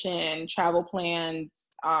communication, travel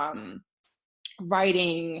plans,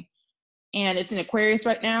 writing, and it's in Aquarius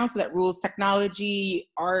right now, so that rules technology,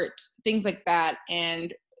 art, things like that.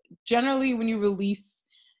 And generally, when you release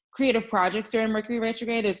creative projects during Mercury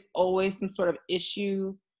retrograde, there's always some sort of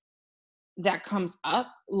issue that comes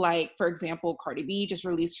up. Like, for example, Cardi B just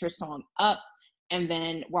released her song Up. And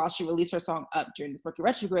then while she released her song Up during this Mercury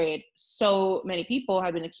retrograde, so many people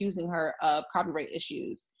have been accusing her of copyright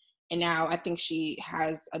issues. And now I think she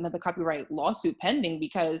has another copyright lawsuit pending,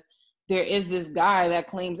 because there is this guy that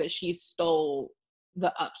claims that she stole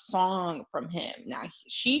the Up song from him. Now,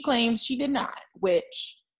 she claims she did not,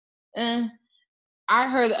 which I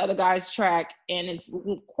heard the other guy's track, and it's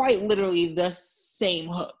quite literally the same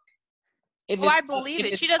hook. I believe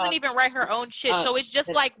it. She doesn't even write her own shit. So it's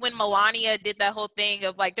just like when Melania did that whole thing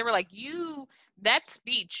of like, they were like, you that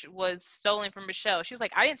speech was stolen from Michelle. She was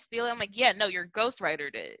like, I didn't steal it. I'm like, yeah, no, your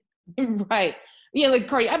ghostwriter did. Right. Yeah, like,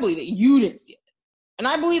 Cardi, I believe it. You didn't steal it. And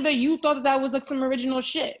I believe that you thought that was like some original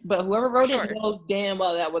shit. But whoever wrote it knows damn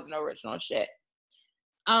well that wasn't original shit.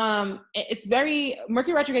 It's very,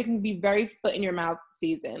 Mercury retrograde can be very foot in your mouth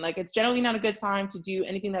season. Like, it's generally not a good time to do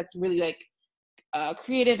anything that's really like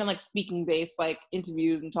creative and like speaking based, like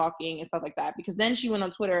interviews and talking and stuff like that. Because then she went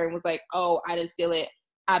on Twitter and was like, oh, I didn't steal it.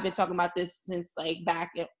 I've been talking about this since like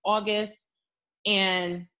back in August,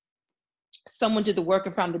 and someone did the work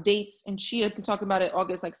and found the dates, and she had been talking about it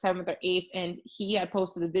August like 7th or 8th, and he had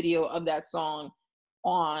posted a video of that song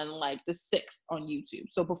on like the 6th on YouTube.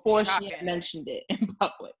 So before she had mentioned it in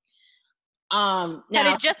public. Now,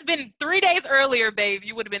 had it just been 3 days earlier, babe,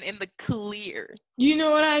 you would have been in the clear. You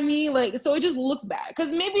know what I mean? Like, so it just looks bad.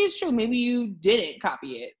 Because maybe it's true. Maybe you didn't copy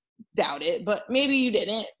it. Doubt it. But maybe you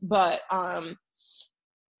didn't. But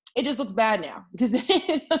it just looks bad now. Because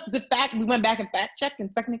the fact we went back and fact checked,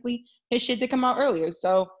 and technically his shit did come out earlier.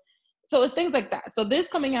 So it's things like that. So this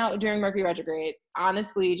coming out during Mercury retrograde,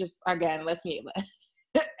 honestly, just again,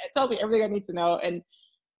 it tells me everything I need to know. And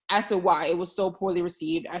as to why it was so poorly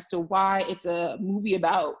received, as to why it's a movie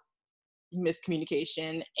about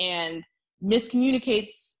miscommunication and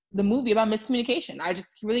miscommunicates the movie about miscommunication. I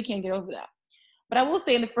just really can't get over that. But I will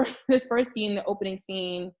say in this first scene, the opening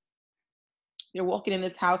scene, they're walking in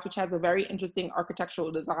this house, which has a very interesting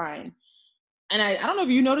architectural design. And I don't know if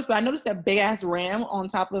you noticed, but I noticed that big ass ram on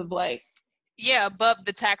top of like, yeah, above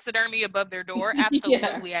the taxidermy above their door.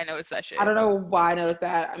 Absolutely. Yeah. I noticed that shit. I don't know why I noticed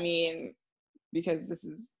that. I mean, because this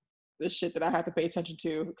is the shit that I had to pay attention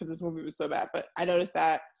to because this movie was so bad. But I noticed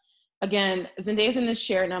that. Again, Zendaya's in this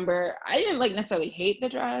share number. I didn't like necessarily hate the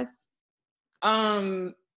dress.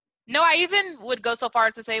 No, I even would go so far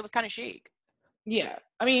as to say it was kind of chic. Yeah.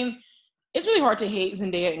 I mean, it's really hard to hate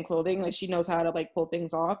Zendaya in clothing. Like, she knows how to like pull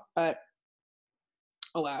things off, but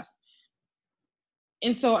alas.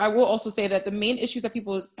 And so I will also say that the main issues that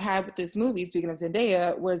people had with this movie, speaking of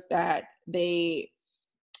Zendaya, was that the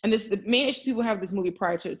main issue people have with this movie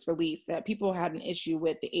prior to its release, that people had an issue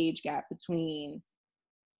with the age gap between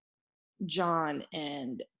John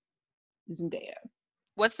and Zendaya.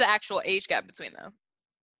 What's the actual age gap between them?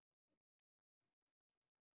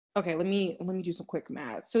 Okay, let me do some quick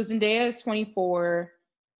math. So Zendaya is 24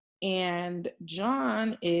 and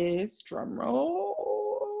John is, drumroll,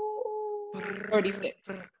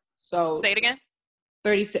 36. So say it again.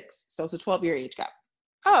 36. So it's a 12-year age gap.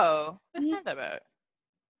 Oh, that's not that bad.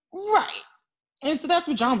 Right. And so that's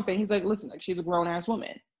what John was saying. He's like, listen, like, she's a grown-ass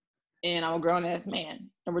woman and I'm a grown-ass man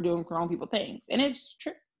and we're doing grown people things. And it's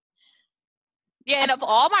true. Yeah, and of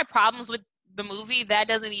all my problems with the movie,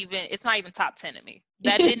 it's not even top 10 to me.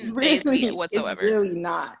 That didn't faze me whatsoever. It's really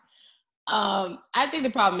not. I think the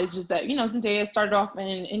problem is just that, Zendaya started off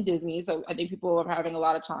in Disney, so I think people are having a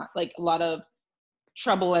lot of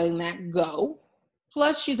trouble letting that go.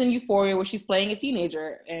 Plus, she's in Euphoria where she's playing a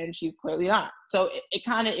teenager and she's clearly not. So it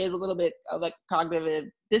kind of is a little bit of like cognitive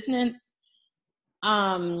dissonance.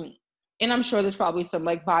 And I'm sure there's probably some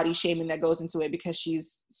like body shaming that goes into it because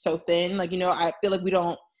she's so thin. Like, I feel like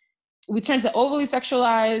we tend to overly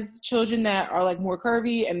sexualize children that are like more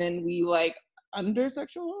curvy, and then we like under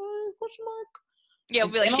sexualize, question mark. Yeah,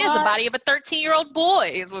 we'll be like, she has the body of a 13-year-old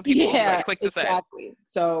boy, is what people are like quick to say. Exactly.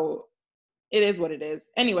 So it is what it is.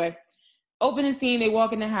 Anyway, opening scene, they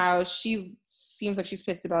walk in the house. She seems like she's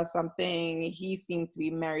pissed about something. He seems to be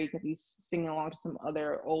married because he's singing along to some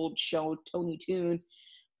other old show, Tony tune.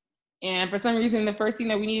 And for some reason, the first scene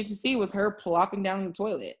that we needed to see was her plopping down in the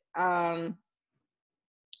toilet.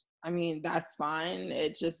 I mean, that's fine.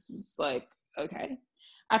 It just was like, okay.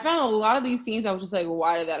 I found a lot of these scenes, I was just like,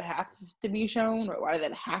 why did that have to be shown? Or why did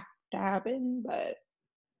that have to happen? But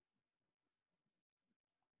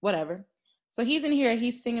whatever. So he's in here,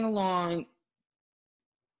 he's singing along.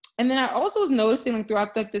 And then I also was noticing, like,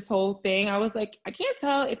 throughout like this whole thing, I was like, I can't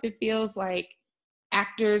tell if it feels like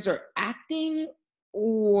actors are acting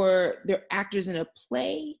or they're actors in a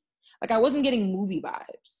play. Like, I wasn't getting movie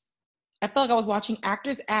vibes. I felt like I was watching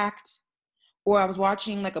actors act, or I was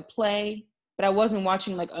watching like a play, but I wasn't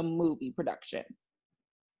watching like a movie production.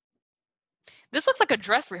 This looks like a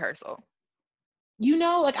dress rehearsal.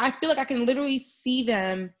 Like, I feel like I can literally see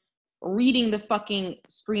them reading the fucking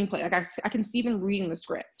screenplay. Like, I can see them reading the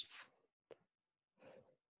script.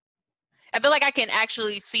 I feel like I can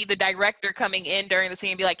actually see the director coming in during the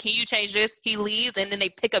scene and be like, can you change this? He leaves, and then they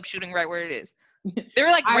pick up shooting right where it is. There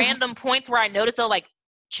were like random points where I noticed they'll like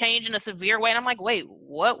change in a severe way, and I'm like, wait,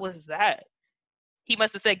 what was that? He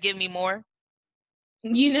must have said, give me more.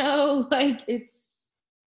 Like, it's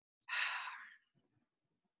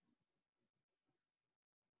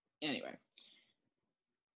Anyway.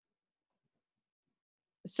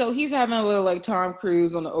 So he's having a little like Tom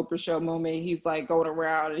Cruise on the Oprah show moment. He's like going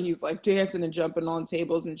around and he's like dancing and jumping on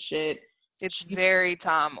tables and shit. It's very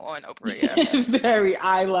Tom on Oprah, yeah. Very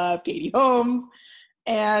I love Katie Holmes.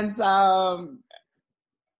 And I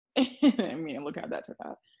mean, look how that turned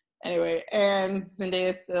out. Anyway, and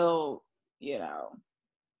Zendaya's still, you know,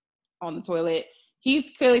 on the toilet.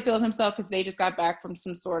 He's clearly feeling himself because they just got back from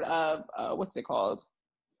some sort of what's it called?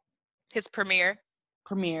 His premiere.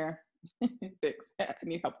 Thanks. I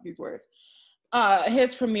need help with these words.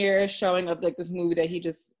 His premiere showing of like this movie that he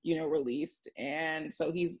just, you know, released. And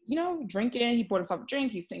so he's, you know, drinking. He poured himself a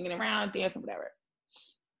drink. He's singing around, dancing, whatever.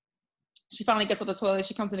 She finally gets to the toilet.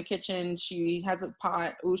 She comes in the kitchen. She has a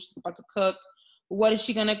pot. Ooh, she's about to cook. What is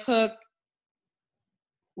she going to cook?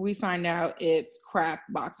 We find out it's Kraft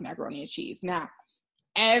box macaroni and cheese. Now,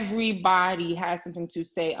 everybody had something to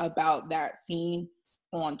say about that scene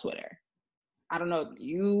on Twitter. I don't know if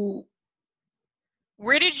you...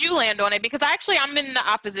 Where did you land on it? Because I'm in the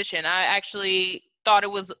opposition. I actually thought it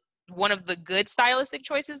was one of the good stylistic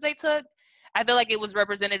choices they took. I feel like it was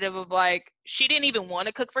representative of like, she didn't even want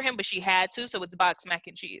to cook for him, but she had to, so it's box mac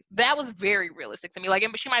and cheese. That was very realistic to me. Like,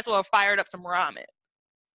 she might as well have fired up some ramen.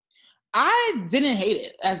 I didn't hate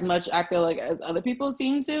it as much, I feel like, as other people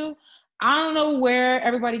seem to. I don't know where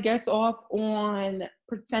everybody gets off on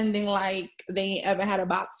pretending like they ain't ever had a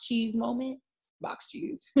box cheese moment. Box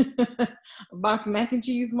cheese. Box mac and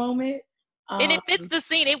cheese moment. And it fits the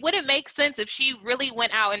scene. It wouldn't make sense if she really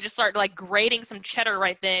went out and just started like grating some cheddar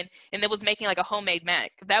right then and then was making like a homemade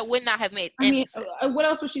mac. That would not have made any sense. What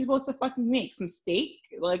else was she supposed to fucking make? Some steak?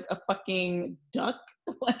 Like a fucking duck?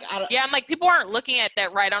 Like I don't... Yeah, I'm like, people aren't looking at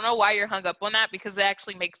that right. I don't know why you're hung up on that because it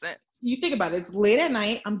actually makes sense. You think about it. It's late at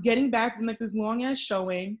night. I'm getting back from like this long ass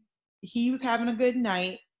showing. He was having a good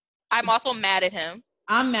night. I'm also mad at him.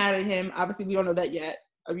 I'm mad at him. Obviously, we don't know that yet.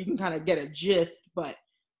 You can kind of get a gist, but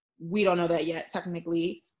we don't know that yet,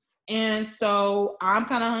 technically. And so I'm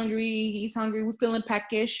kind of hungry. He's hungry. We're feeling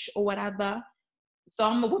peckish or whatever. So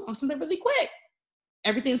I'm going to whip up something really quick.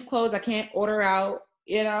 Everything's closed. I can't order out,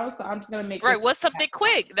 you know? So I'm just going to make... Right. What's something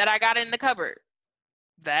quick that I got in the cupboard?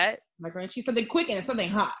 That? Macaroni and cheese. Something quick and something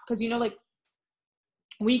hot. Because, you know, like,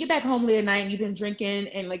 when you get back home late at night and you've been drinking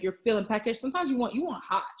and like you're feeling peckish, sometimes you want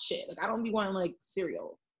hot shit. Like I don't be wanting like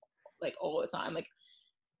cereal like all the time. Like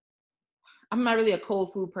I'm not really a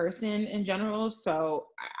cold food person in general, so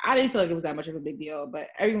I didn't feel like it was that much of a big deal. But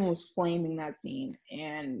everyone was flaming that scene,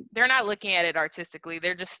 and they're not looking at it artistically.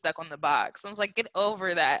 They're just stuck on the box. I was like, get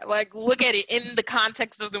over that. Like look at it in the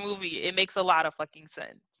context of the movie. It makes a lot of fucking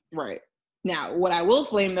sense. Right. Now, what I will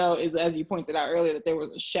flame though is, as you pointed out earlier, that there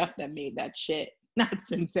was a chef that made that shit. Not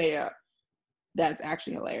Zendaya. That's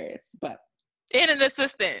actually hilarious. But and an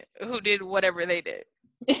assistant who did whatever they did.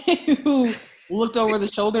 Who looked over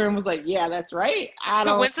the shoulder and was like, yeah, that's right.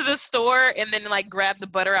 Who went to the store and then like grabbed the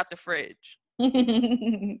butter out the fridge.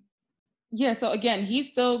 Yeah, so again, he's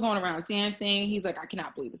still going around dancing. He's like, I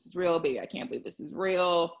cannot believe this is real, baby. I can't believe this is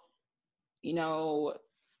real. You know,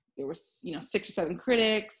 there were, 6 or 7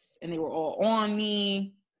 critics and they were all on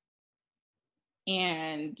me.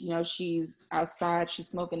 And, she's outside, she's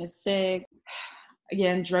smoking a cig.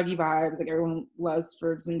 Again, druggy vibes. Like everyone loves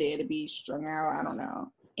for Zendaya to be strung out. I don't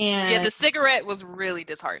know. And yeah, the cigarette was really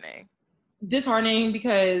disheartening. Disheartening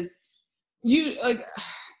because when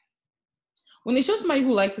they show somebody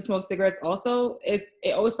who likes to smoke cigarettes also, it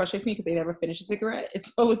always frustrates me because they never finish a cigarette.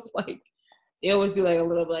 It's always like, they always do like a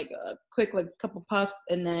little, like a quick, like couple puffs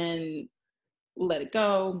and then let it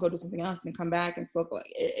go do something else and then come back and smoke. Like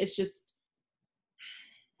it's just.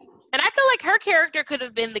 And I feel like her character could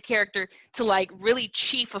have been the character to like really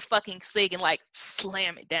chief a fucking cig and like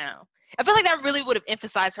slam it down. I feel like that really would have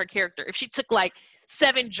emphasized her character if she took like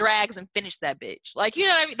 7 drags and finished that bitch. Like, you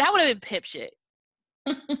know what I mean? That would have been pimp shit.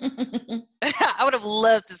 I would have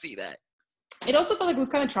loved to see that. It also felt like it was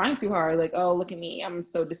kind of trying too hard. Like, oh, look at me. I'm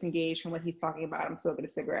so disengaged from what he's talking about. I'm smoking a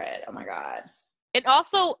cigarette. Oh my God. And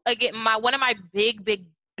also, again, one of my big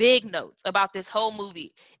notes about this whole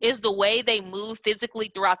movie is the way they move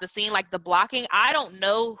physically throughout the scene, like the blocking. I don't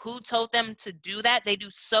know who told them to do that. They do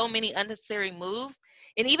so many unnecessary moves.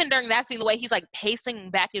 And even during that scene, the way he's like pacing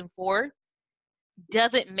back and forth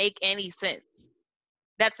doesn't make any sense.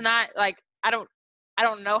 That's not like, I don't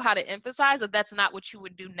know how to emphasize that that's not what you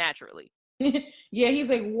would do naturally. Yeah, he's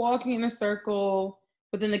like walking in a circle,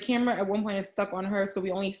 but then the camera at one point is stuck on her, so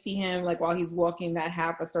we only see him like while he's walking that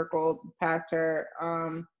half a circle past her.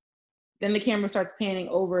 Then the camera starts panning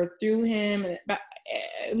over through him, and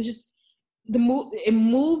it was just it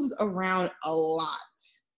moves around a lot.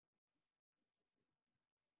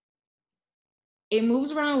 it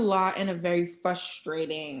moves around a lot in a very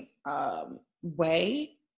frustrating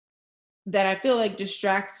way that I feel like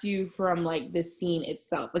distracts you from like the scene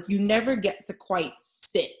itself. Like you never get to quite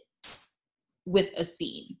sit with a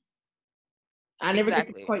scene. I never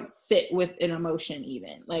get to quite sit with an emotion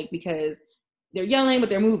even, like, because they're yelling but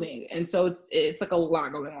they're moving, and so it's like a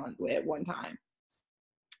lot going on at one time.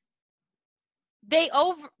 They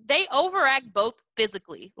overact both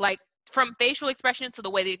physically, like from facial expressions to the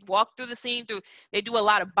way they walk through the scene. They do a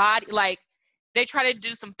lot of body, like they try to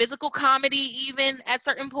do some physical comedy even at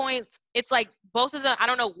certain points. It's like both of them. I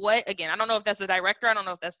don't know if that's the director. I don't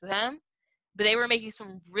know if that's them, but they were making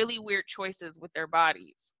some really weird choices with their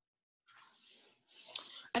bodies.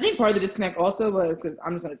 I think part of the disconnect also was, because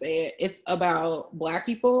I'm just going to say it, it's about Black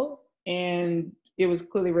people, and it was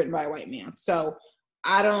clearly written by a white man. So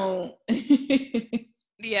I don't...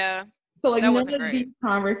 Yeah. So like none of these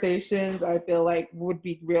conversations, I feel like, would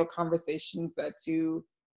be real conversations that two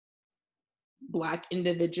Black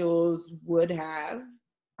individuals would have.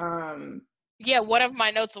 Yeah, one of my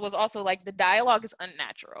notes was also like the dialogue is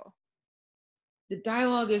unnatural. The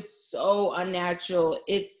dialogue is so unnatural.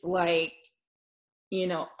 It's like, you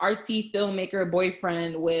know, artsy filmmaker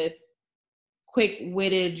boyfriend with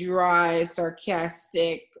quick-witted, dry,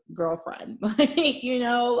 sarcastic girlfriend. Like, you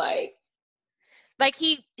know, like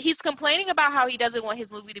he's complaining about how he doesn't want his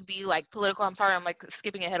movie to be like political. I'm sorry, I'm like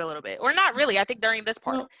skipping ahead a little bit. Or not really. I think during this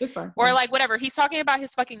part. No, it's fine. Or like whatever. He's talking about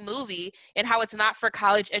his fucking movie and how it's not for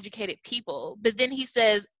college educated people. But then he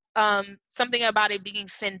says something about it being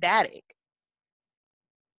fendatic.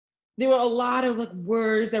 There were a lot of like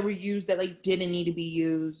words that were used that like didn't need to be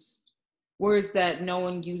used. Words that no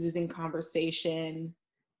one uses in conversation.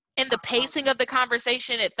 And the pacing of the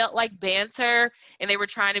conversation, it felt like banter, and they were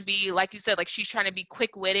trying to be, like you said, like she's trying to be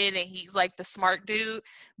quick-witted and he's like the smart dude.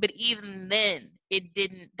 But even then,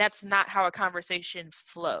 that's not how a conversation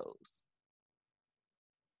flows.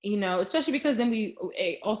 You know, especially because then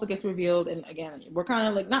it also gets revealed, and again, we're kind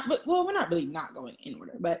of like we're not really not going in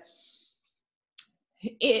order, but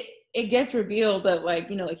it gets revealed that, like,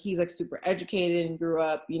 you know, like he's like super educated and grew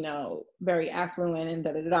up, you know, very affluent and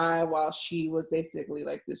da-da-da, while she was basically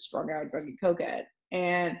like this strung out druggy cokehead.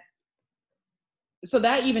 And so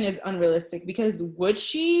that even is unrealistic, because would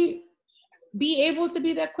she be able to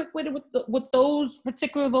be that quick-witted with those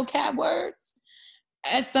particular vocab words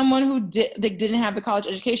as someone who didn't have the college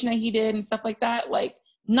education that he did and stuff like that? Like,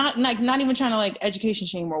 not even trying to like education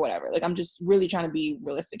shame or whatever. Like, I'm just really trying to be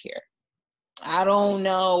realistic here. I don't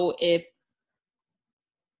know if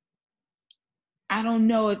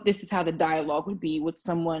this is how the dialogue would be with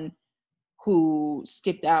someone who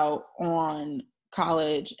skipped out on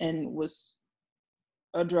college and was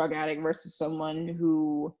a drug addict versus someone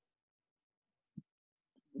who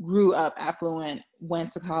grew up affluent,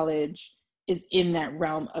 went to college, is in that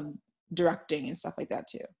realm of directing and stuff like that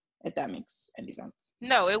too, if that makes any sense.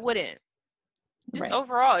 No, it wouldn't. Just right.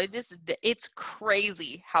 Overall, it's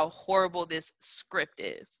crazy how horrible this script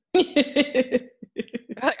is.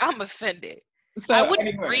 I'm offended. So I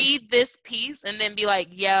wouldn't read this piece and then be like,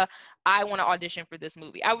 yeah, I want to audition for this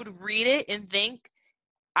movie. I would read it and think,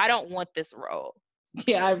 I don't want this role.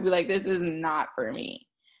 Yeah, I'd be like, this is not for me.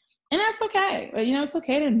 And that's okay. You know, it's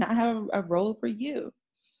okay to not have a role for you.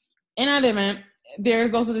 In either event,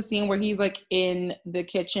 there's also the scene where he's like in the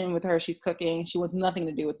kitchen with her. She's cooking. She wants nothing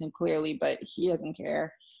to do with him, clearly, but he doesn't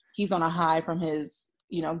care. He's on a high from his,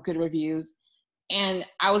 you know, good reviews. And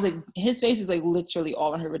I was like, his face is like literally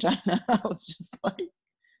all in her vagina. I was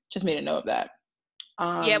just made a note of that.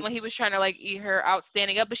 Yeah, when he was trying to like eat her out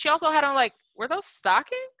standing up. But she also had on like, were those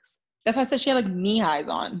stockings? That's why I said she had like knee highs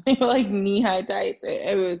on. They were like knee high tights.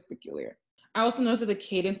 It was peculiar. I also noticed that the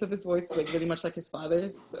cadence of his voice is like really much like his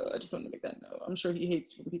father's. So I just wanted to make that note. I'm sure he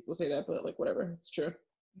hates when people say that, but like whatever, it's true.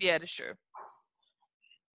 Yeah, it's true.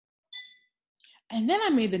 And then I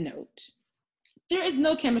made the note. There is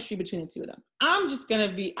no chemistry between the two of them. I'm just gonna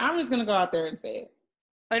go out there and say it.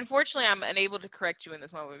 Unfortunately, I'm unable to correct you in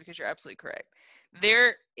this moment because you're absolutely correct.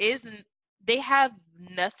 They have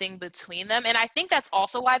nothing between them. And I think that's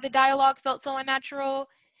also why the dialogue felt so unnatural,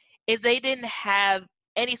 is they didn't have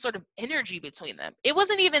any sort of energy between them. It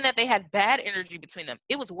wasn't even that they had bad energy between them.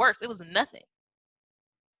 It was worse. It was nothing.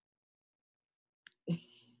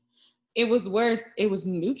 It was worse. It was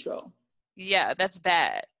neutral. Yeah, that's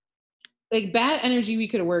bad. Like, bad energy we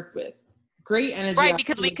could have worked with. Great energy. Right,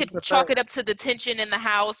 because we could chalk it up to the tension in the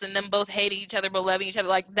house and them both hating each other but loving each other.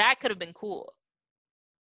 Like, that could have been cool.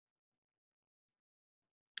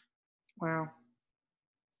 Wow.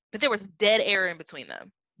 But there was dead air in between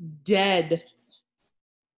them. Dead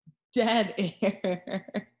air.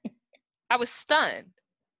 I was stunned.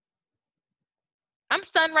 I'm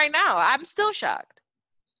stunned right now. I'm still shocked.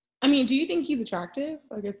 I mean, do you think he's attractive?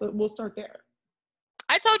 I guess we'll start there.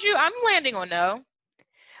 I told you I'm landing on no.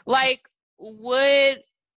 Like,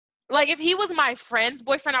 if he was my friend's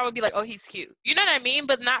boyfriend, I would be like, oh, he's cute. You know what I mean?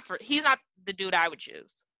 But he's not the dude I would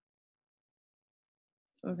choose.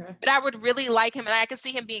 Okay. But I would really like him, and I could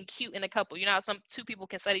see him being cute in a couple. You know how two people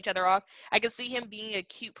can set each other off? I could see him being a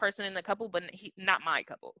cute person in a couple, but not my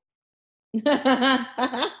couple.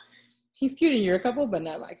 He's cute in your couple, but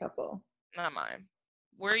not my couple. Not mine.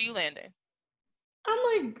 Where are you landing? I'm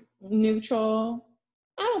like neutral.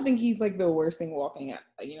 I don't think he's like the worst thing walking out.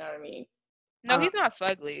 You know what I mean? No, he's not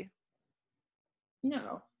fugly.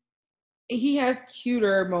 No. He has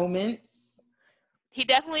cuter moments. He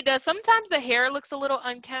definitely does. Sometimes the hair looks a little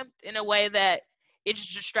unkempt in a way that it's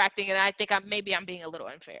distracting, and I think I'm being a little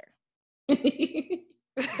unfair.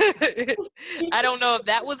 I don't know if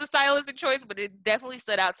that was a stylistic choice, but it definitely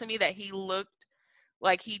stood out to me that he looked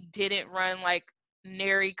like he didn't run like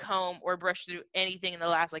nary comb or brush through anything in the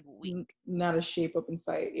last like week. Not a shape up in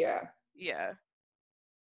sight. Yeah.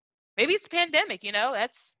 Maybe it's pandemic, you know,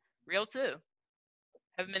 that's real too.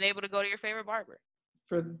 Haven't been able to go to your favorite barber.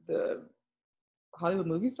 For the Hollywood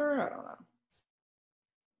movie star? I don't know.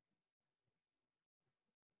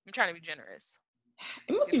 I'm trying to be generous.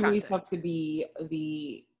 It must be really tough to be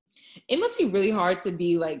it must be really hard to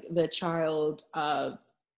be like the child of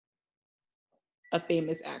a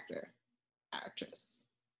famous actress.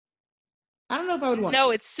 I don't know if I would want.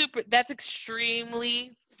 No, that's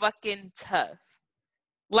extremely fucking tough.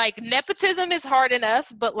 Like, nepotism is hard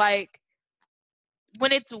enough, but like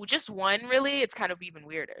when it's just one, really, it's kind of even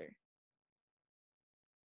weirder.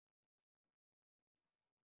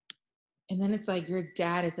 And then it's like your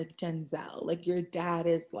dad is like Denzel. Like your dad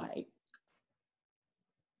is like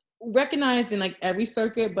recognized in like every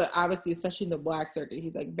circuit, but obviously, especially in the Black circuit,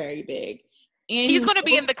 he's like very big. And he's going to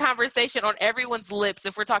be in the conversation on everyone's lips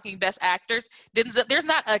if we're talking best actors. Denzel, there's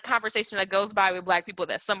not a conversation that goes by with Black people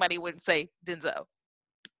that somebody wouldn't say Denzel.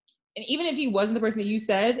 And even if he wasn't the person that you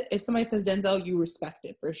said, if somebody says Denzel, you respect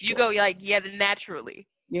it for sure. You go like, yeah, naturally.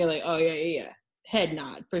 You're like, oh yeah. Head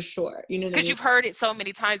nod for sure. You know what I mean? Because you've heard it so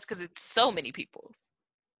many times because it's so many people.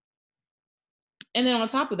 And then on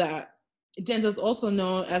top of that, Denzel's also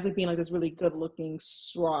known as like being like this really good looking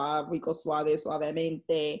Rico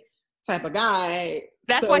Suavemente type of guy.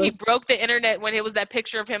 That's why he broke the internet when it was that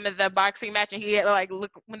picture of him at the boxing match, and he had like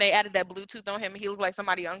when they added that Bluetooth on him, he looked like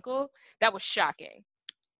somebody's uncle. That was shocking.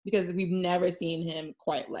 Because we've never seen him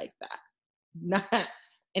quite like that. Not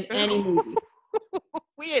in any movie.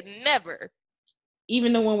 We had never.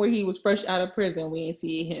 Even the one where he was fresh out of prison, we ain't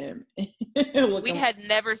see him. We had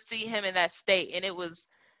never seen him in that state, and it was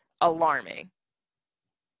alarming.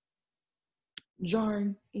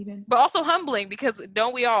 Jarring, even. But also humbling, because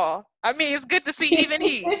don't we all? I mean, it's good to see even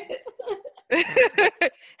he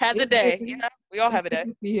has a day, you know? We all have a day.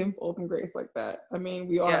 To see him full from grace like that. I mean,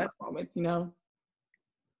 we all have moments, you know?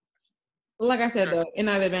 Like I said, though, in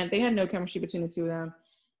either event, they had no chemistry between the two of them.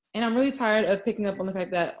 And I'm really tired of picking up on the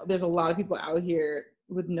fact that there's a lot of people out here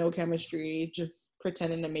with no chemistry, just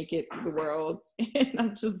pretending to make it through the world. And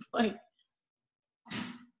I'm just like,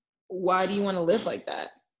 why do you want to live like that?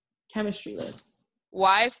 Chemistryless.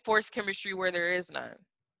 Why force chemistry where there is none?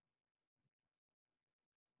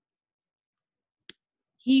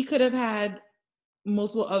 He could have had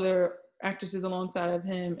multiple other actresses alongside of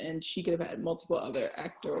him, and she could have had multiple other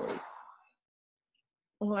actors.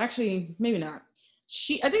 Well, actually, maybe not.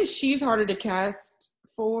 I think she's harder to cast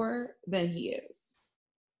for than he is.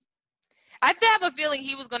 I have a feeling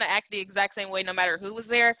he was going to act the exact same way no matter who was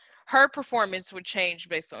there. Her performance would change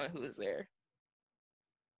based on who was there.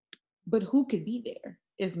 But who could be there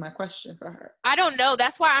is my question for her. I don't know.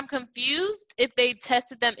 That's why I'm confused if they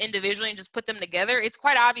tested them individually and just put them together. It's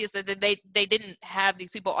quite obvious that they didn't have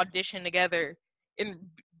these people audition together and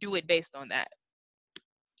do it based on that.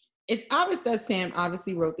 It's obvious that Sam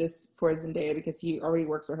obviously wrote this for Zendaya because he already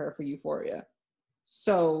works with her for Euphoria.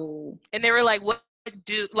 So. And they were like,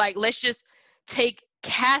 let's just take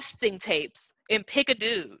casting tapes and pick a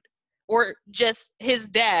dude. Or just his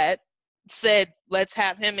dad said, let's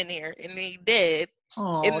have him in here. And he did.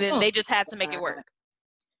 And then they just had to make it work.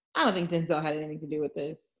 I don't think Denzel had anything to do with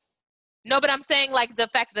this. No, but I'm saying like the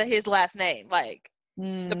fact that his last name, like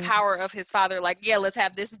the power of his father, like, yeah, let's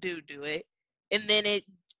have this dude do it. And then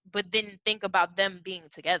but then think about them being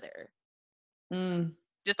together.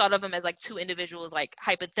 Just thought of them as like two individuals, like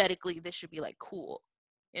hypothetically this should be like cool.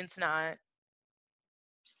 It's not.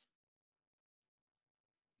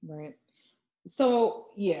 Right. So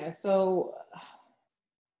yeah,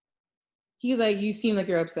 he's like, you seem like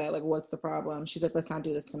you're upset. Like, what's the problem? She's like, let's not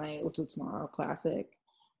do this tonight. We'll do it tomorrow. Classic.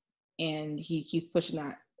 And he keeps pushing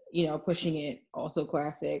that, pushing it. Also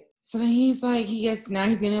classic. So then he's like, now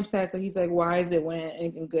he's getting upset. So he's like, why is it when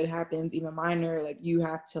anything good happens, even minor, like you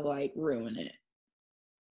have to like ruin it?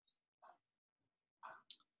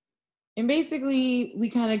 And basically we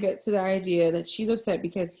kind of get to the idea that she's upset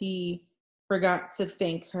because he forgot to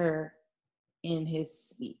thank her in his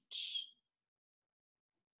speech.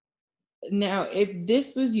 Now, if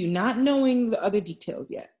this was you not knowing the other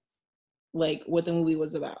details yet, like what the movie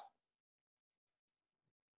was about,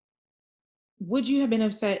 would you have been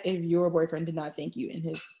upset if your boyfriend did not thank you in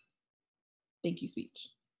his thank you speech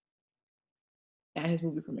at his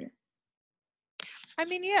movie premiere? I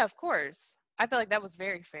mean, yeah, of course. I feel like that was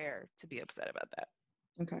very fair to be upset about that.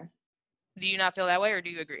 Okay. Do you not feel that way, or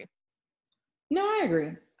do you agree? No, I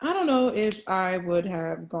agree. I don't know if I would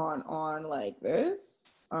have gone on like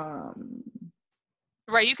this.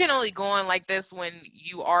 Right, you can only go on like this when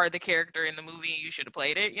you are the character in the movie and you should have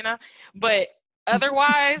played it, But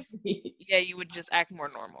otherwise, yeah, you would just act more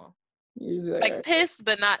normal. Like pissed,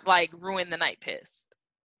 but not like ruin the night pissed.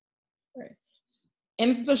 Right.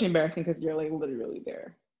 And it's especially embarrassing because you're like literally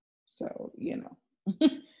there. So,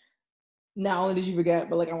 not only did you forget,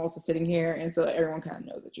 but like I'm also sitting here, and so everyone kind of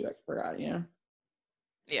knows that you like forgot,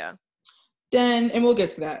 Yeah. Then, and we'll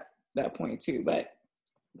get to that point too, but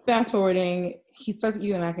fast forwarding, he starts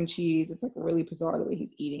eating the mac and cheese. It's like really bizarre the way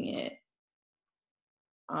he's eating it.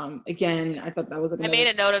 Again, I thought that was like I made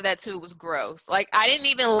a note of that too. It was gross. Like I didn't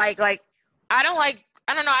even I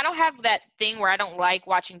don't know. I don't have that thing where I don't like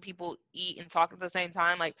watching people eat and talk at the same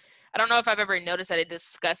time. Like, I don't know if I've ever noticed that it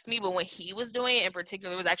disgusts me, but when he was doing it in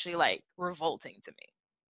particular, it was actually like revolting to me.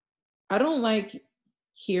 I don't like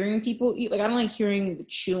hearing people eat. Like, I don't like hearing the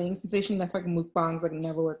chewing sensation. That's like mukbangs like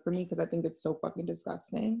never work for me because I think it's so fucking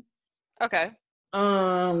disgusting. Okay.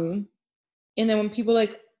 And then when people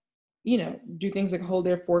do things like hold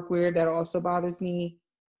their fork weird, that also bothers me.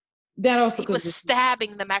 That also he was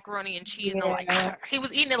stabbing the macaroni and cheese, and like he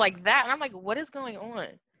was eating it like that, and I'm like, what is going on?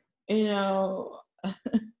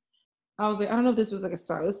 I was like, I don't know if this was like a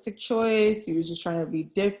stylistic choice. He was just trying to be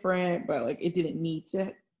different, but like it didn't need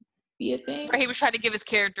to be a thing. Or he was trying to give his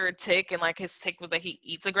character a tick, and like his tick was like he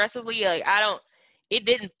eats aggressively. Like it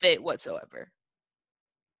didn't fit whatsoever.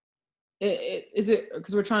 Is it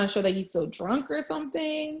because we're trying to show that he's still drunk or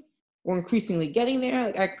something? We're increasingly getting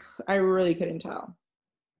there. Like I really couldn't tell.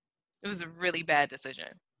 It was a really bad decision.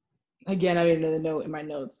 Again, I made another note in my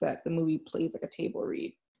notes that the movie plays like a table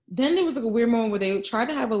read. Then there was like a weird moment where they tried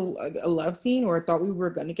to have a love scene, or I thought we were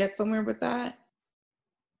going to get somewhere with that.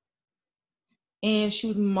 And she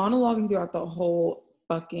was monologuing throughout the whole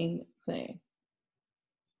fucking thing.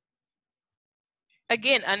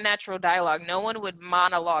 Again, unnatural dialogue. No one would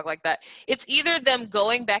monologue like that. It's either them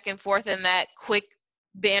going back and forth in that quick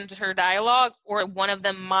banter dialogue, or one of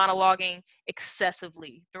them monologuing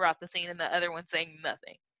excessively throughout the scene and the other one saying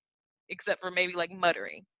nothing except for maybe like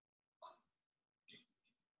muttering.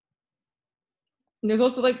 And there's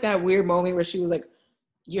also like that weird moment where she was like,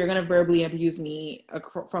 you're gonna verbally abuse me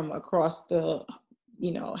from across the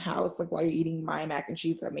house, like while you're eating my mac and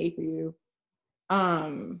cheese that I made for you.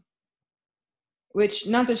 Which,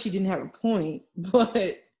 not that she didn't have a point,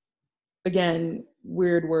 but again,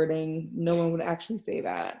 weird wording. No one would actually say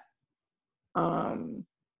that.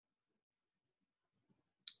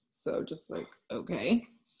 So just like, okay.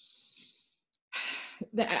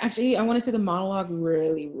 Actually, I want to say the monologue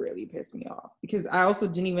really, really pissed me off because I also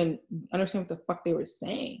didn't even understand what the fuck they were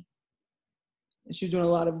saying. And she was doing a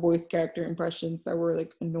lot of voice character impressions that were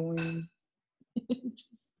like annoying.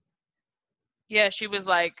 Yeah, she was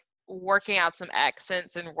like working out some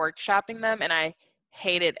accents and workshopping them, and I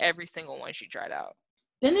hated every single one she tried out.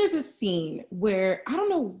 Then there's a scene where I don't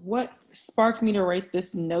know what sparked me to write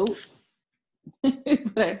this note,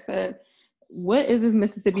 but I said, what is this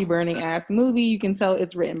Mississippi Burning ass movie? You can tell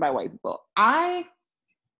it's written by white people. I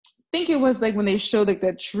think it was like when they showed like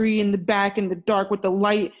that tree in the back in the dark with the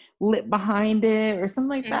light lit behind it or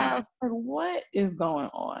something like that. I was like, what is going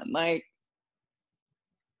on? Like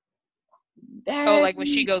that. Oh, like when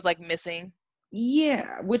she goes like missing.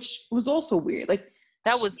 Yeah, which was also weird. Like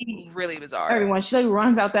that was really bizarre. Everyone, she like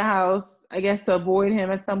runs out the house, I guess, to avoid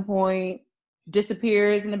him at some point,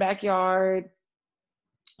 disappears in the backyard.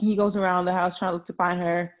 He goes around the house trying to find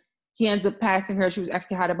her. He ends up passing her. She was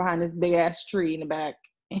actually hiding behind this big ass tree in the back.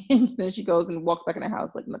 And then she goes and walks back in the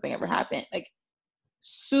house like nothing ever happened. Like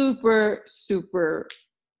super, super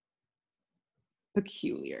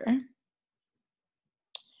peculiar.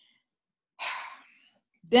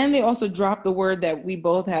 Then they also dropped the word that we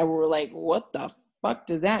both had. We were like, what the fuck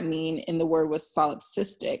does that mean? And the word was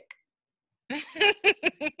solipsistic.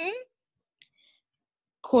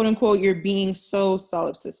 Quote unquote, you're being so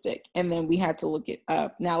solipsistic. And then we had to look it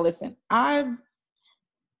up. Now listen, I've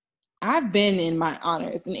been in my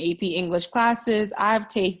honors in AP English classes. I've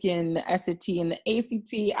taken the SAT and the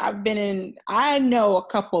ACT. I know a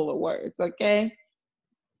couple of words, okay?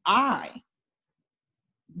 I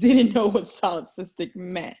didn't know what solipsistic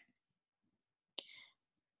meant.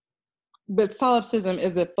 But solipsism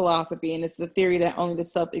is a philosophy, and it's the theory that only the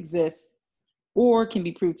self exists or can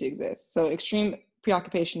be proved to exist. So extreme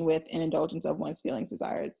preoccupation with and indulgence of one's feelings,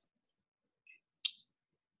 desires.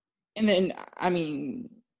 And then, and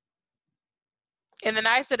then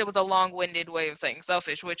I said it was a long-winded way of saying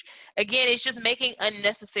selfish, which, again, it's just making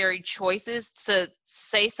unnecessary choices to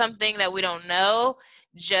say something that we don't know,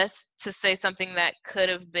 just to say something that could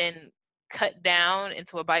have been cut down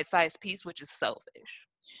into a bite-sized piece, which is selfish.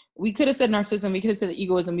 We could have said narcissism, we could have said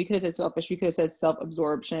egoism, we could have said selfish, we could have said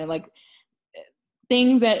self-absorption, like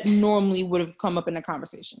things that normally would have come up in a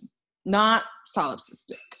conversation, not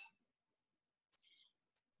solipsistic.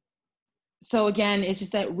 So again, it's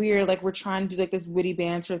just that weird, like we're trying to do like this witty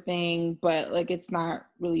banter thing, but like it's not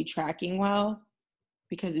really tracking well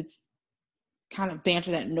because it's kind of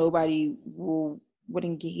banter that nobody would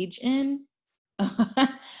engage in.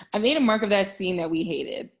 I made a mark of that scene that we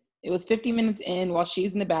hated. It was 50 minutes in while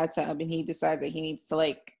she's in the bathtub and he decides that he needs to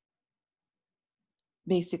like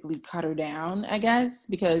basically cut her down, I guess,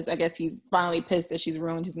 because I guess he's finally pissed that she's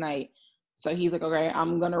ruined his night. So he's like, okay,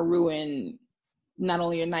 I'm going to ruin not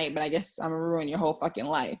only your night, but I guess I'm going to ruin your whole fucking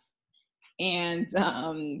life. And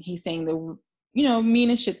he's saying the,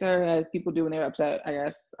 meanest shit to her as people do when they're upset, I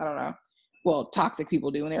guess. I don't know. Well, toxic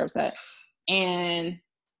people do when they're upset. And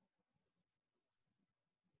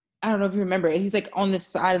I don't know if you remember it. He's like on the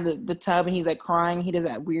side of the tub and he's like crying. He does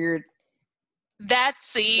that weird. That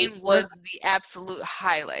scene was the absolute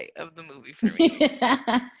highlight of the movie for me.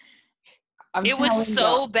 It was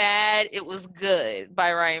so bad. It was good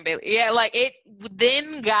by Ryan Bailey. Yeah, like it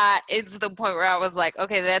then got into the point where I was like,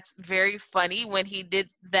 okay, that's very funny when he did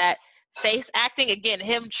that face acting. Again,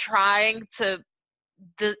 him trying to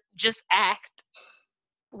just act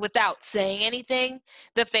without saying anything.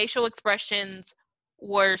 The facial expressions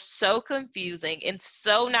were so confusing and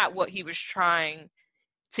so not what he was trying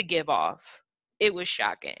to give off. It was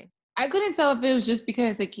shocking. I couldn't tell if it was just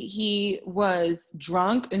because like he was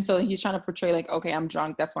drunk and so he's trying to portray like, okay, I'm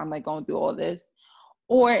drunk, that's why I'm like going through all this,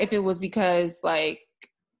 or if it was because like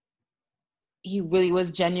he really was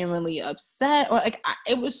genuinely upset, or like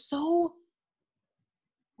it was so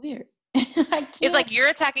weird. It's like you're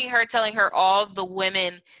attacking her, telling her all the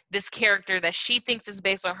women, this character that she thinks is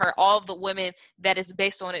based on her, all the women that is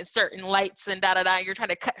based on it, certain lights and da-da-da, you're trying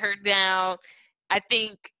to cut her down. I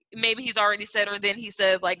think maybe he's already said, or then he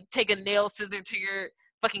says, like, take a nail scissor to your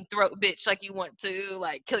fucking throat, bitch, like you want to,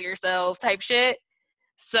 like, kill yourself type shit.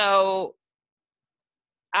 So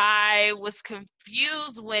I was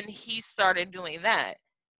confused when he started doing that.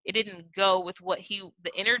 It didn't go with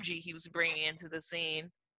the energy he was bringing into the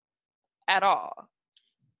scene at all.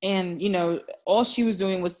 And, all she was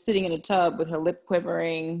doing was sitting in a tub with her lip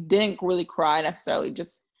quivering, didn't really cry necessarily,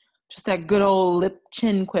 just that good old lip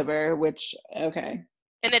chin quiver, which, okay.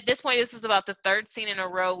 And at this point, this is about the third scene in a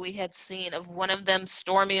row we had seen of one of them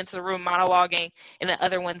storming into the room, monologuing, and the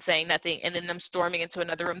other one saying nothing, and then them storming into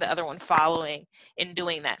another room, the other one following and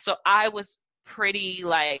doing that. So I was pretty,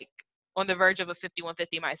 like, on the verge of a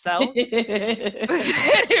 5150 myself.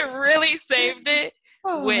 It really saved it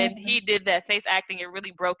when he did that face acting. It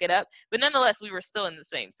really broke it up. But nonetheless, we were still in the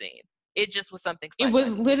same scene. It just was something funny. It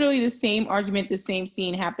was literally the same argument, the same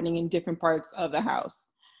scene happening in different parts of the house.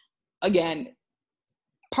 Again,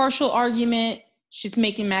 partial argument, she's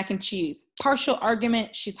making mac and cheese. Partial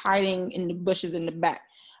argument, she's hiding in the bushes in the back.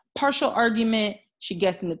 Partial argument, she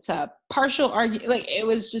gets in the tub. Partial argument, like it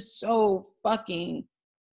was just so fucking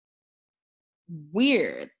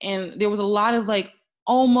weird. And there was a lot of like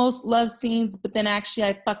almost love scenes, but then actually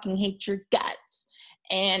I fucking hate your guts.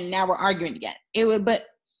 And now we're arguing again. But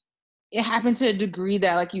it happened to a degree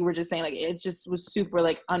that, like you were just saying, like it just was super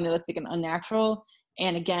like unrealistic and unnatural.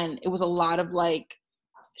 And again, it was a lot of like,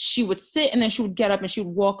 she would sit and then she would get up and she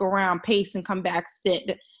would walk around, pace and come back, sit.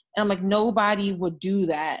 And I'm like, nobody would do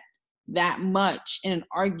that much in an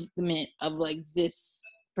argument of like this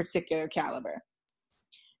particular caliber.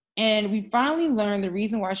 And we finally learned the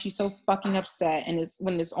reason why she's so fucking upset, and it's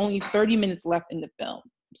when there's only 30 minutes left in the film.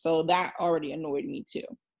 So that already annoyed me too.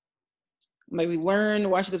 Like we learned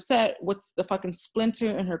why she's upset, what's the fucking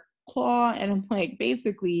splinter in her claw, and I'm like,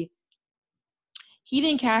 basically, he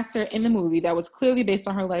didn't cast her in the movie that was clearly based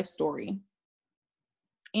on her life story.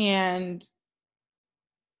 And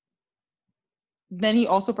then he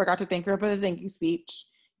also forgot to thank her for the thank you speech.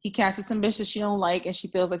 He casted some bitch that she don't like, and she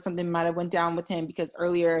feels like something might have went down with him because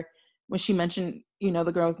earlier when she mentioned,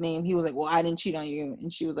 the girl's name, he was like, well, I didn't cheat on you.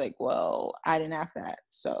 And she was like, well, I didn't ask that.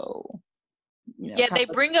 So, yeah, they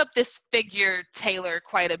bring up this figure, Taylor,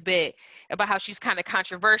 quite a bit about how she's kind of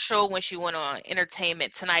controversial when she went on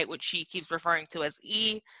Entertainment Tonight, which she keeps referring to as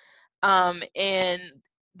E. And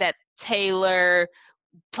that Taylor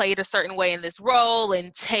played a certain way in this role,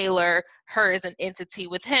 and Taylor, her as an entity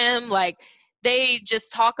with him. Like, they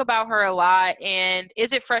just talk about her a lot. And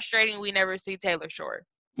is it frustrating we never see Taylor Short?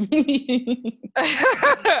 We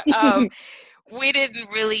didn't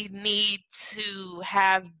really need to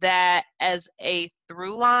have that as a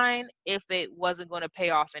through line if it wasn't going to pay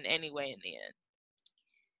off in any way in the end.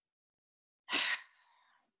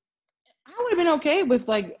 I would have been okay with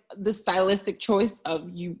like the stylistic choice of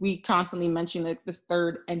we constantly mention like the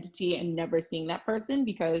third entity and never seeing that person,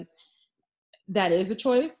 because that is a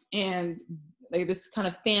choice, and like this kind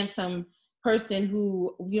of phantom person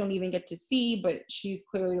who we don't even get to see, but she's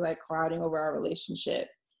clearly like clouding over our relationship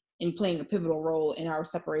and playing a pivotal role in our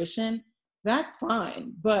separation. That's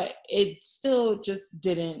fine, but it still just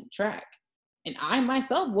didn't track. And I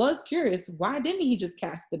myself was curious, why didn't he just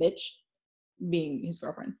cast the bitch, being his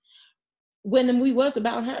girlfriend, when the movie was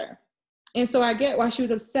about her? And so I get why she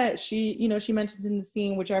was upset. She mentioned in the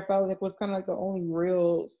scene, which I felt like was kind of like the only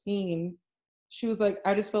real scene. She was like,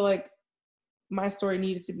 I just feel like my story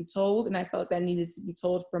needed to be told, and I felt that needed to be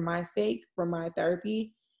told for my sake, for my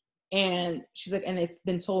therapy. And she's like, and it's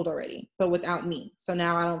been told already, but without me. So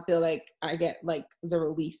now I don't feel like I get like the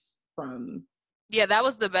release from. Yeah, that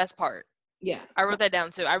was the best part. Yeah. I wrote that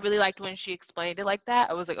down too. I really liked when she explained it like that.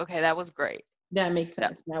 I was like, okay, that was great. That makes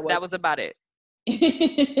sense. That was about it.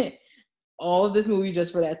 All of this movie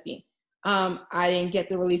just for that scene. I didn't get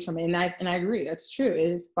the release from it. And I agree. That's true. It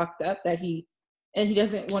is fucked up that he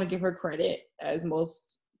doesn't want to give her credit, as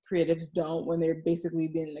most creatives don't, when they're basically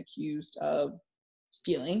being accused of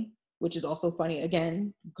stealing, which is also funny.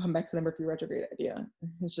 Again, come back to the Mercury retrograde idea.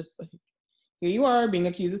 It's just like, here you are being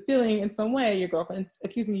accused of stealing in some way. Your girlfriend's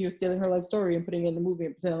accusing you of stealing her life story and putting it in the movie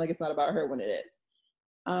and pretending like it's not about her when it is.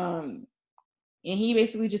 And he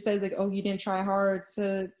basically just says like, oh, you didn't try hard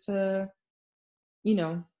to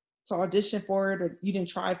audition for it, or you didn't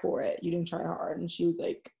try for it. You didn't try hard. And she was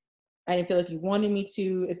like, I didn't feel like you wanted me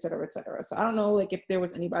to, et cetera, et cetera. So I don't know, like, if there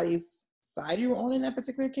was anybody's side you were on in that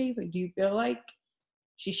particular case. Like, do you feel like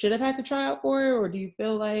she should have had to try out for it, or do you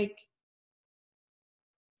feel like,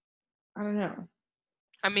 I don't know.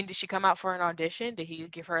 I mean, did she come out for an audition? Did he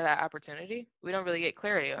give her that opportunity? We don't really get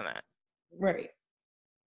clarity on that. Right.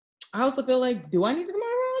 I also feel like, do I need to come out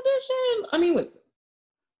for an audition? I mean, listen.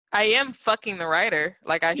 I am fucking the writer.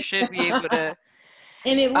 Like, I should be able to.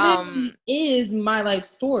 And it literally is my life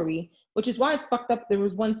story, which is why it's fucked up. There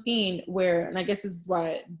was one scene where, and I guess this is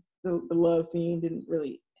why the love scene didn't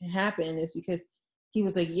really happen, is because he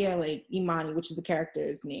was like, yeah, like Imani, which is the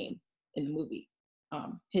character's name in the movie,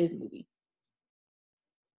 his movie.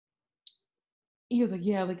 He was like,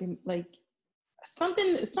 yeah, like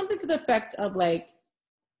something to the effect of like,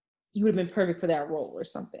 you would have been perfect for that role or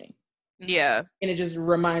something. Yeah. And it just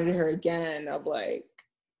reminded her again of like,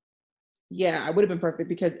 yeah, I would have been perfect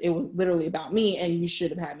because it was literally about me, and you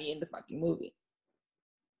should have had me in the fucking movie.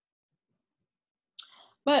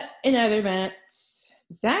 But in other event,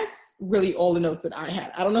 that's really all the notes that I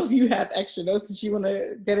had. I don't know if you have extra notes that you want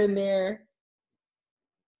to get in there.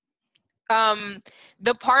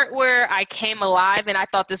 The part where I came alive and I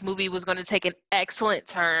thought this movie was going to take an excellent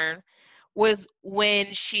turn was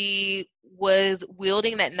when she was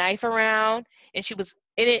wielding that knife around, and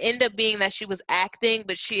it ended up being that she was acting,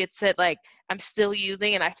 but she had said like, I'm still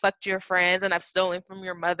using, and I fucked your friends, and I've stolen from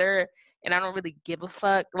your mother, and I don't really give a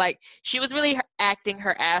fuck. Like, she was really acting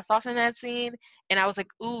her ass off in that scene, and I was like,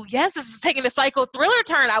 ooh, yes, this is taking a psycho thriller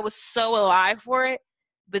turn. I was so alive for it,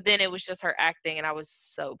 but then it was just her acting, and I was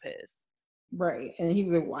so pissed. Right. And he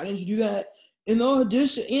was like, why didn't you do that in the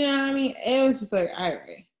audition? You know what I mean? It was just like, all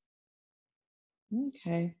right.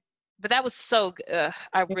 Okay. But that was so good.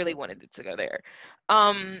 I really wanted it to go there.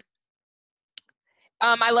 I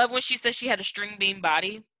love when she said she had a string bean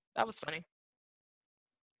body. That was funny.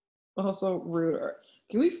 Also rude.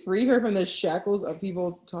 Can we free her from the shackles of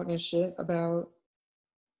people talking shit about?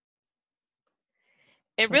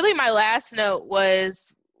 And really, my last note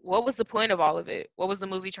was, what was the point of all of it? What was the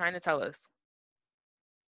movie trying to tell us?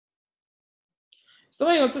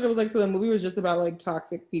 Somebody on Twitter was like, so the movie was just about like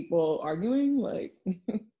toxic people arguing? Like,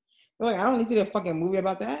 like, I don't need to see a fucking movie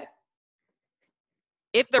about that.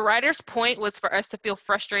 If the writer's point was for us to feel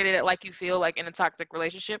frustrated at like you feel like in a toxic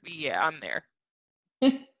relationship, yeah, I'm there.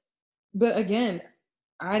 But again,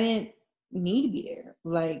 I didn't need to be there.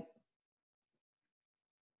 Like,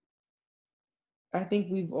 I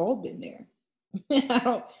think we've all been there.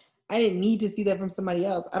 I didn't need to see that from somebody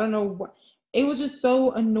else. I don't know what. It was just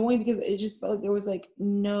so annoying because it just felt like there was like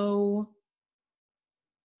no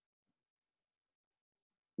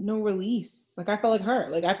release. Like I felt like her.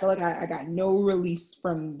 Like I felt like I got no release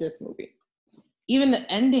from this movie. Even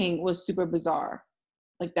the ending was super bizarre.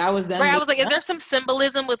 Like that was them. Right, I was like, is there some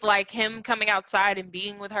symbolism with like him coming outside and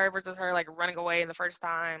being with her versus her like running away in the first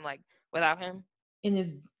time, like without him? In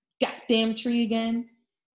this goddamn tree again.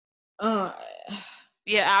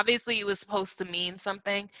 Yeah, obviously it was supposed to mean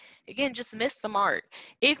something. Again, just missed the mark.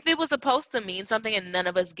 If it was supposed to mean something and none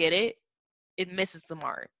of us get it, it misses the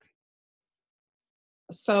mark.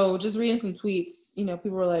 So just reading some tweets, you know,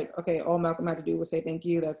 people were like, okay, all Malcolm had to do was say thank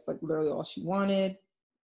you. That's like literally all she wanted.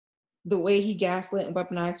 The way he gaslit and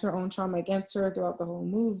weaponized her own trauma against her throughout the whole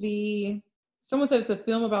movie. Someone said it's a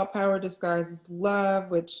film about power disguised as love,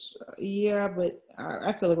 which, yeah, but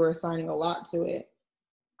I feel like we're assigning a lot to it.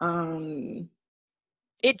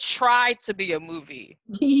 It tried to be a movie.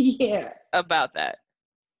 Yeah. About that.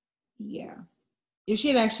 Yeah. If she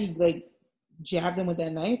had actually like jabbed him with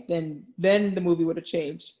that knife, then the movie would have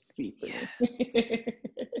changed speed for me. Yes.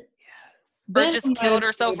 Or just killed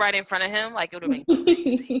herself right in front of him. Like it would have been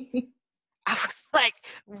crazy. I was like,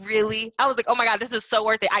 really? I was like, oh my God, this is so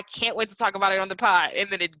worth it. I can't wait to talk about it on the pod. And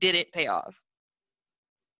then it didn't pay off.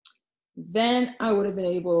 Then I would have been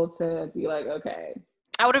able to be like, okay.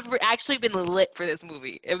 I would have actually been lit for this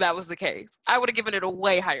movie if that was the case. I would have given it a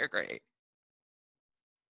way higher grade.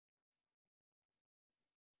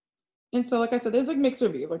 And so, like I said, there's like mixed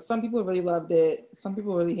reviews. Like some people really loved it. Some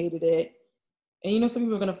people really hated it. And you know, some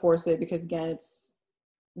people are going to force it because again, it's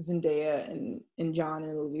Zendaya and John in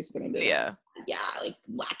the movie. So they're going to be like, yeah, like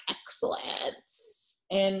Black excellence.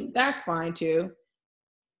 And that's fine too.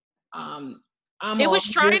 It was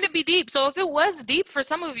trying to be deep. So if it was deep for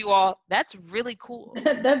some of you all, that's really cool.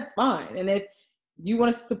 That's fine. And if you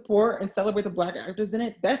want to support and celebrate the Black actors in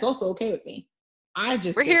it, that's also okay with me.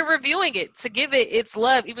 We're here reviewing it to give it its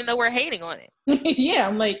love, even though we're hating on it. Yeah,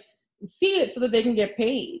 I'm like, see it so that they can get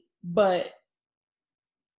paid. But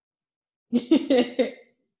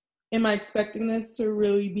am I expecting this to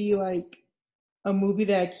really be like a movie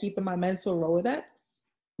that I keep in my mental Rolodex?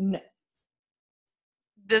 No.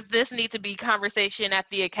 Does this need to be conversation at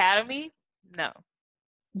the Academy? No.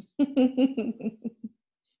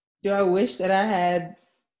 Do I wish that I had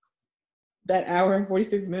that hour and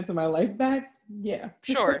 46 minutes of my life back? Yeah.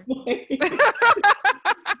 Sure.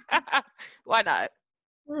 Why not?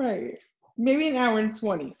 Right. Maybe an hour and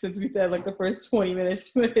 20, since we said like the first 20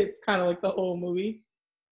 minutes, it's kind of like the whole movie.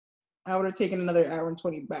 I would have taken another hour and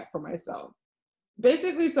 20 back for myself.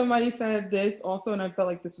 Basically, somebody said this also, and I felt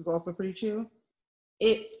like this was also pretty true.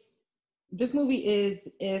 This movie is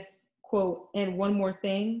if, quote, and one more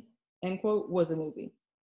thing, end quote, was a movie.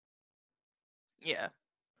 Yeah.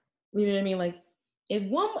 You know what I mean? Like, and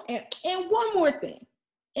one more thing.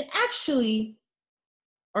 And actually,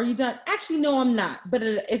 are you done? Actually, no, I'm not. But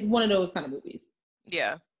it's one of those kind of movies.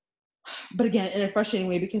 Yeah. But again, in a frustrating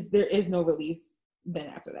way, because there is no release then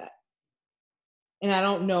after that. And I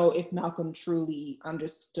don't know if Malcolm truly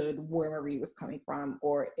understood where Marie was coming from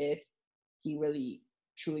or if he really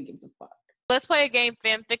truly gives a fuck. Let's play a game,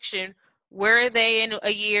 fan fiction. Where are they in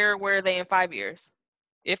a year? Where are they in 5 years?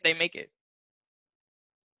 If they make it.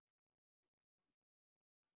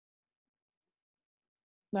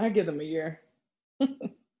 I give them a year.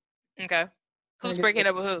 Okay. Who's breaking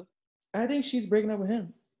up with who? I think she's breaking up with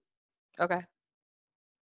him. Okay.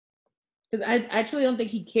 Because I actually don't think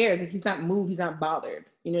he cares. Like, he's not moved. He's not bothered.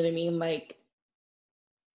 You know what I mean? Like.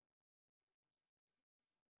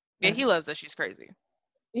 Yeah, he loves that she's crazy.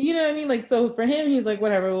 You know what I mean? Like, so for him, he's like,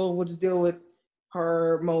 whatever, we'll just deal with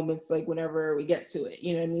her moments, like, whenever we get to it.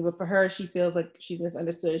 You know what I mean? But for her, she feels like she's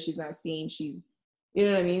misunderstood. She's not seen. You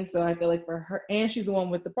know what I mean? So I feel like for her, and she's the one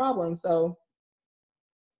with the problem. So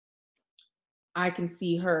I can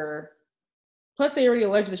see her. Plus, they already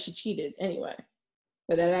alleged that she cheated anyway.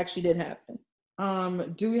 But that actually did happen.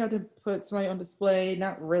 Do we have to put somebody on display?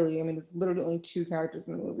 Not really. I mean, there's literally only 2 characters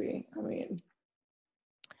in the movie. I mean,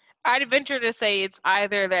 I'd venture to say it's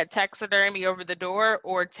either that taxidermy over the door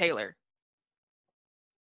or Taylor.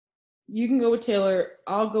 You can go with Taylor.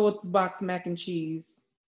 I'll go with the box mac and cheese.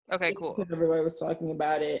 Okay, cool. Because everybody was talking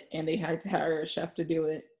about it, and they had to hire a chef to do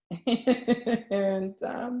it. And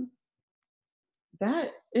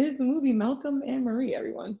that is the movie Malcolm and Marie,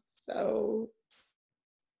 everyone. So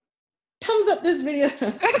thumbs up this video.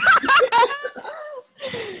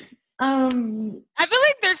 I feel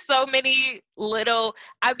like there's so many little,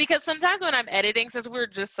 because sometimes when I'm editing, since we're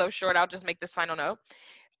just so short, I'll just make this final note.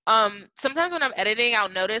 Sometimes when I'm editing, I'll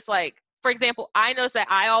notice, like, for example, I notice that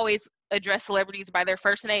I always address celebrities by their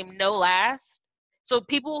first name, no last. So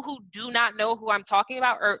people who do not know who I'm talking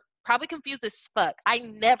about are probably confused as fuck. I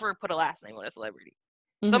never put a last name on a celebrity.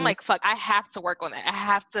 So I'm like, fuck, I have to work on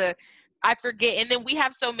that. I forget. And then we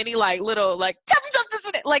have so many like little, like,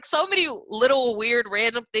 like so many little weird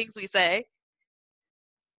random things we say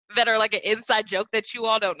that are like an inside joke that you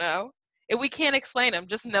all don't know. And we can't explain them.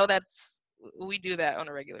 Just know we do that on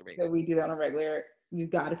a regular basis. We do that on a regular. We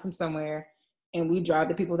got it from somewhere. And we drive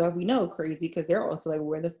the people that we know crazy because they're also like,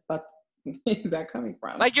 where the fuck is that coming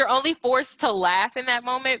from? Like, you're only forced to laugh in that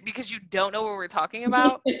moment because you don't know what we're talking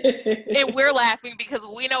about. And we're laughing because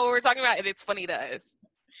we know what we're talking about and it's funny to us.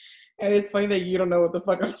 And it's funny that you don't know what the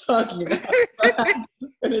fuck I'm talking about. So I'm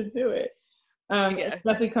just gonna do it. It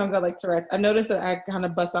definitely comes out like Tourette's. I've noticed that I kind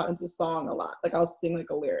of bust out into song a lot. Like I'll sing like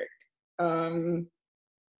a lyric.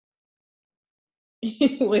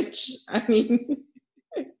 Which, I mean,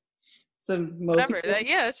 to most people,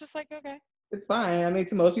 it's just like, okay. It's fine. I mean,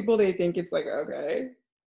 to most people, they think it's like, okay,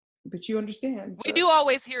 but you understand. We do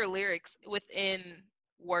always hear lyrics within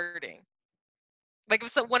wording. Like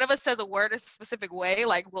if one of us says a word a specific way,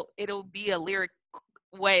 like, well, it'll be a lyric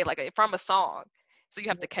way, like from a song. So you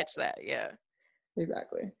have to catch that. Yeah.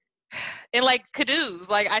 Exactly. And like kudos,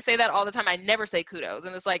 like I say that all the time. I never say kudos.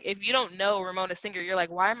 And it's like, if you don't know Ramona Singer, you're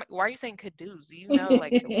like, why are you saying kudos? Do you know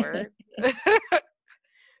like the word?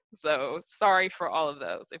 So sorry for all of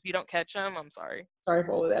those. If you don't catch them, I'm sorry. Sorry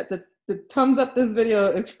for all of that. The thumbs up this video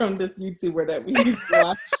is from this YouTuber that we used to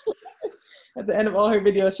watch. At the end of all her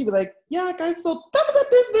videos, she'd be like, yeah, guys, so thumbs up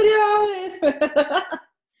this video.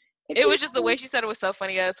 It was just the way she said it was so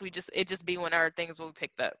funny to us. It just be when our things will be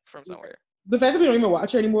picked up from somewhere. The fact that we don't even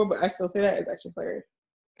watch her anymore, but I still say that, is actually hilarious.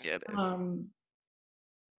 Yeah, it is.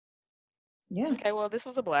 Yeah. Okay, well, this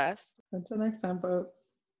was a blast. Until next time, folks.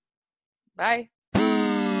 Bye.